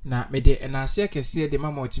na mede enase kese de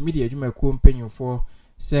ma multimedia adwumakuo mpanyufo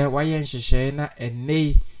se waye nhyehyeye na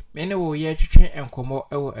enei mene wo ye twetwe enkomo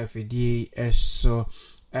ewo afidie eso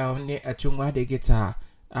ne atunwa de guitar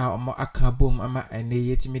omo akabom ama enei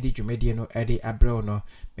yetimedi dwumedie no ede abrel no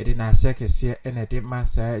mede na ase kese ene de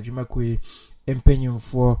masa adwumakuo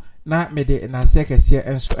mpanyufo na mede na sekese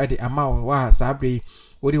enso ede ama wa sabre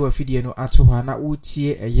wodi wa fidie no ato ha na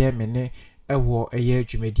utie eye mene ewo eye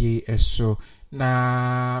dwumedie eso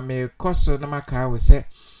na me koso na maka wo se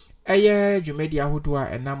eye dwumedie ahodo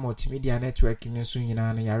a na multimedia network ni so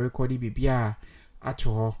nyina na ya record bibia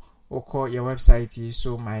ato ho oko your website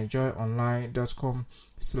so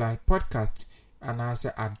myjoyonline.com/podcast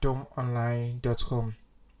anase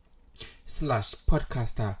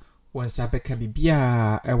adomonline.com/podcaster once abeka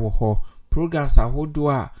bibia ewo ho programs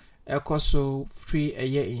ahodo a ekoso free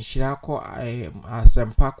eye inshira ko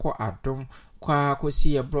asempa ko adom kwa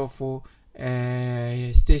kosi e brofo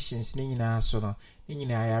stations ni nyina so no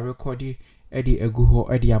nyina ya record edi egu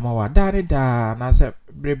ho edi amawa dare da na se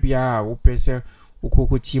brebia wo pese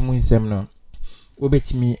ukokoti mu nsem no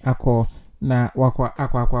obetimi akọ na wakwa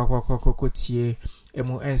akwa tie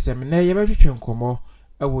emu ensem na ye betwetwe nkomo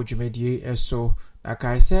ewo dwumedie eso na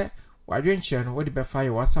kai se wadwenche no wodi be fa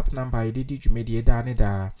your WhatsApp number ididi dwumedie da ne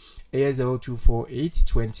da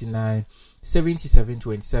 024829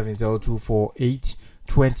 7727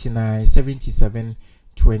 024829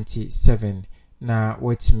 7727 na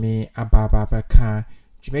wetimi ababa ka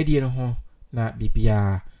dwumedie no ho na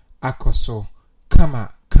bibia akoso kama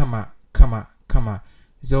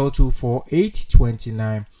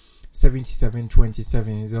 024829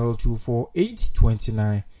 7727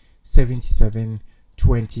 024829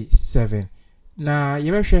 7727 na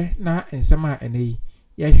yebehwe na ensema enei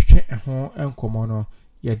yehwehwe ho enkomo no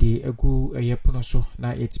yede egu eyepono so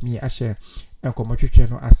na etimi ahye enkomo twetwe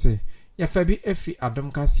no ase yafa bi efi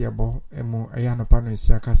adom kasebo emu eyanopa no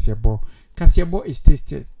sia kasebo is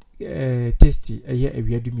tasty eye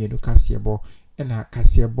ewiadumie no kasebo na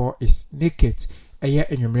kasebo is naked eye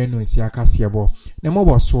enwumre no sia kasebo na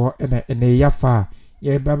mobo so na ene yafa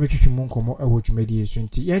ye ba betwetwe mu nkomo ewo dwumadi so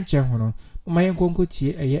nti yenche ho no mama yenkonko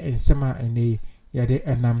tie eye ensema ene yade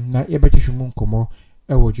enam na ye betwetwe mu nkomo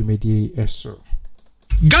ewo dwumadi eso.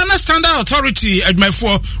 Ghana Standard Authority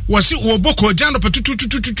adwumafo wose wo boko jano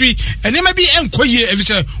petututututu enema bi enkoye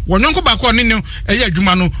efise wononko bako ne ne eye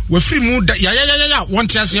adwuma no wafiri mu ya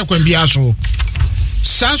wonte ase yakwan bi aso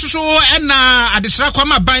sansuso ena adesra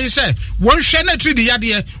kwama ban se wonhwe na tridi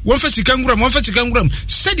yade wonfa sika nguram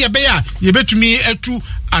sede be ya ye betumi atu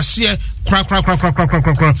ase kra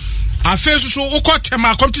afesuso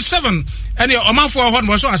ukotema come to 7 ene omanfo ho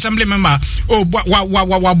no so assembly member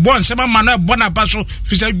wa bon sema mano bona baso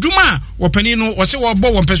fisa duma wopani no wo se wo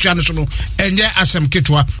bo won pesua no so no enye asem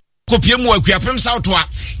ketwa kopie mu akuapem sautoa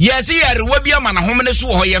yesi yerewa bia ma na homene so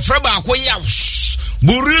ho ye fraba akoya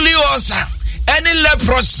burili osa any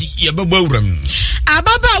leprosy ye bebawuram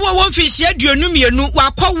ababa wo won fisi aduonu mienu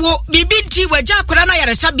wakowo bibinti waja akora na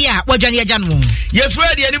yaresabia wadwane agya no ye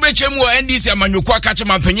fredi ani betwem wo NDC amanyuko akache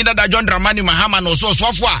mampanyina da John Dramani Mahama no so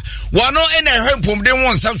sofo a wono ene hwempomde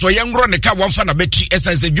won sam so ye ngro ne ka wonfa na betri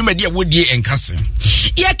essence dwumadi a wodie enkase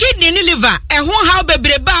ye kidney ni liver eho how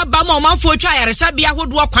bebreba ba ma omanfo twa yaresabia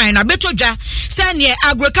hodo kwan na betodwa se ne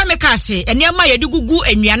agrochemicals ene ma yedi gugu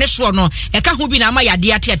anuane so no eka ho bi na ma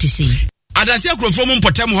yade atetese adase akrofo mu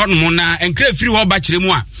mpotem ho no na enkra firi ho ba kire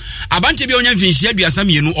mu a abante bi onya mfinhia aduasa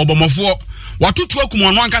mienu obomofo watoto akum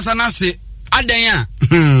ono ankasa na ase adan a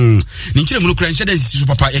ni kire mu no kra nhyeda sisi so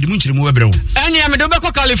papa yedi mu kire mu bebre wo enya me do be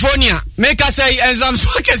ko California make us say exam so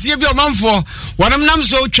kese bi omanfo wonam nam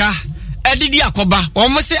so twa edidi akoba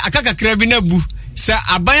omo se akakakra bi na bu se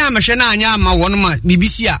aban amehwe na anya ama wonoma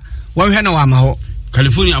bibisi a wonhwe na wa ama ho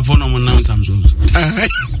California for no mo nam Samsung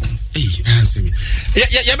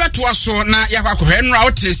ya beto aso na yakwakohwe nra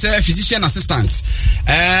wote se physician assistant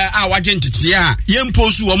a waje ntete a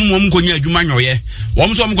yemposu wo mom konya adwuma nyoye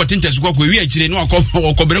wo so mko tintesu kwa wi agire no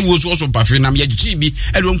akobere wo so pafe na ya gichi bi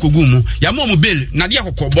edom kogu mu ya mom bill na de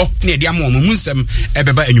akokobọ na de amom mu nsem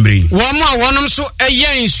ebeba anwumre wo mo a wonom so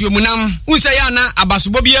eyen nsuomunam unse ya na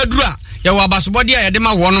abasobọ bi adura yɛwɔ abasobɔde a yɛde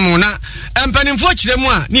ma wɔnom na mpanimfoɔ kyerɛ mu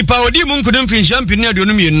a nipa odi mu nkudum finhyia mpini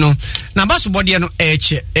aduonu mmienu no na abasobɔde no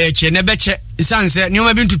ɛkyɛ na ɛbɛkyɛ sanse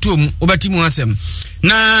nneɛma bi ntutu mu obati mu asɛm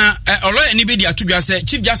na ɔlɔyɛ ni bi di atudwa sɛ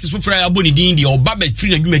chief justice foforo a abɔ ne din di ɔba bɛ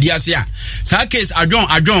firi na dwumadi ase a saa case adwon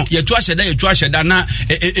yɛtu ahyɛda na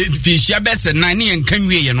finhyia bɛsɛ nan ne yɛn kan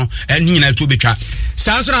wie yɛ no ɛne nyina tu betwa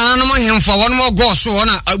saa nso na nanom hemfo wɔnom ɔgɔ so wɔn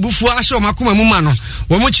a abufuo ahyɛ wɔn akoma mu ma no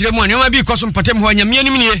wɔn mu kyerɛ mu a nneɛma bi kɔ so mpɔtam hɔ anyamia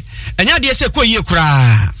nim nie ɛnyɛ adeɛ sɛ kɔ yie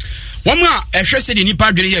koraa wɔn a ɛhwɛ sɛ de nipa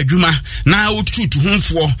adwene yɛ adwuma na wotutu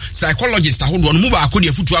homfoɔ psychologist ahodoɔ no mu baako de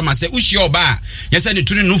afutu ama sɛ wohyia ɔba a yɛsɛ ne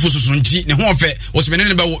tuni no fo soso nti ne ho ɔfɛ osmene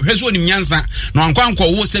ne bɛwo hwɛ so onim nyansa na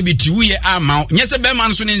ankwankɔ wo sɛ bi tiwuye ama nyɛ sɛ bɛma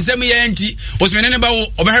no so ne nsɛm yɛ nti osmene ne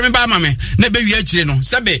bɛwo ɔbɛhwɛ me ba ama me na bɛwi akyire no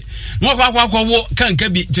sɛbe na wakɔ wo kanka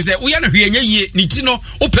bi kyɛ sɛ woyɛ no hwɛ nyɛ yie ne ti no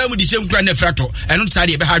wopɛ mu de hyɛ nkura na frato ɛno saa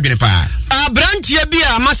de ɛbɛha adwene paa abrantie bi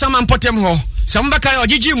a masama mpɔtam hɔ sɛ mbɛka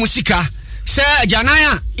ɔgyegye mu sika sɛ agyanan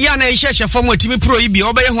a ya na ɛhyɛ fam atimi pro yi bi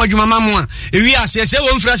ɔbɛyɛ ho adwuma ma mo a ewi ase sɛ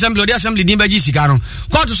wɔn frɛ assembly ɔde assembly din bɛgye sika no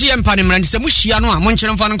court so yɛ mpa ne mmara sɛ mo hyia no a mo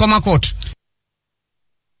nkyerɛ mfa no nkɔma court.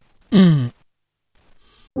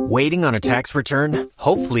 Waiting on a tax return?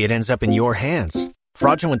 Hopefully it ends up in your hands.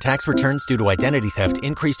 Fraudulent tax returns due to identity theft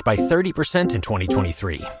increased by 30% in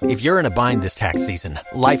 2023. If you're in a bind this tax season,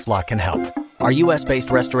 LifeLock can help. Our U.S.-based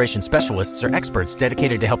restoration specialists are experts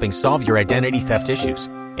dedicated to helping solve your identity theft issues.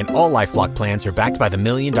 And all LifeLock plans are backed by the $1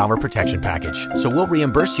 Million Protection Package. So we'll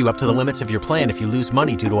reimburse you up to the limits of your plan if you lose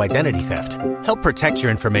money due to identity theft. Help protect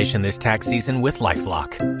your information this tax season with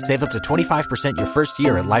LifeLock. Save up to 25% your first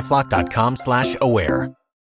year at LifeLock.com/aware.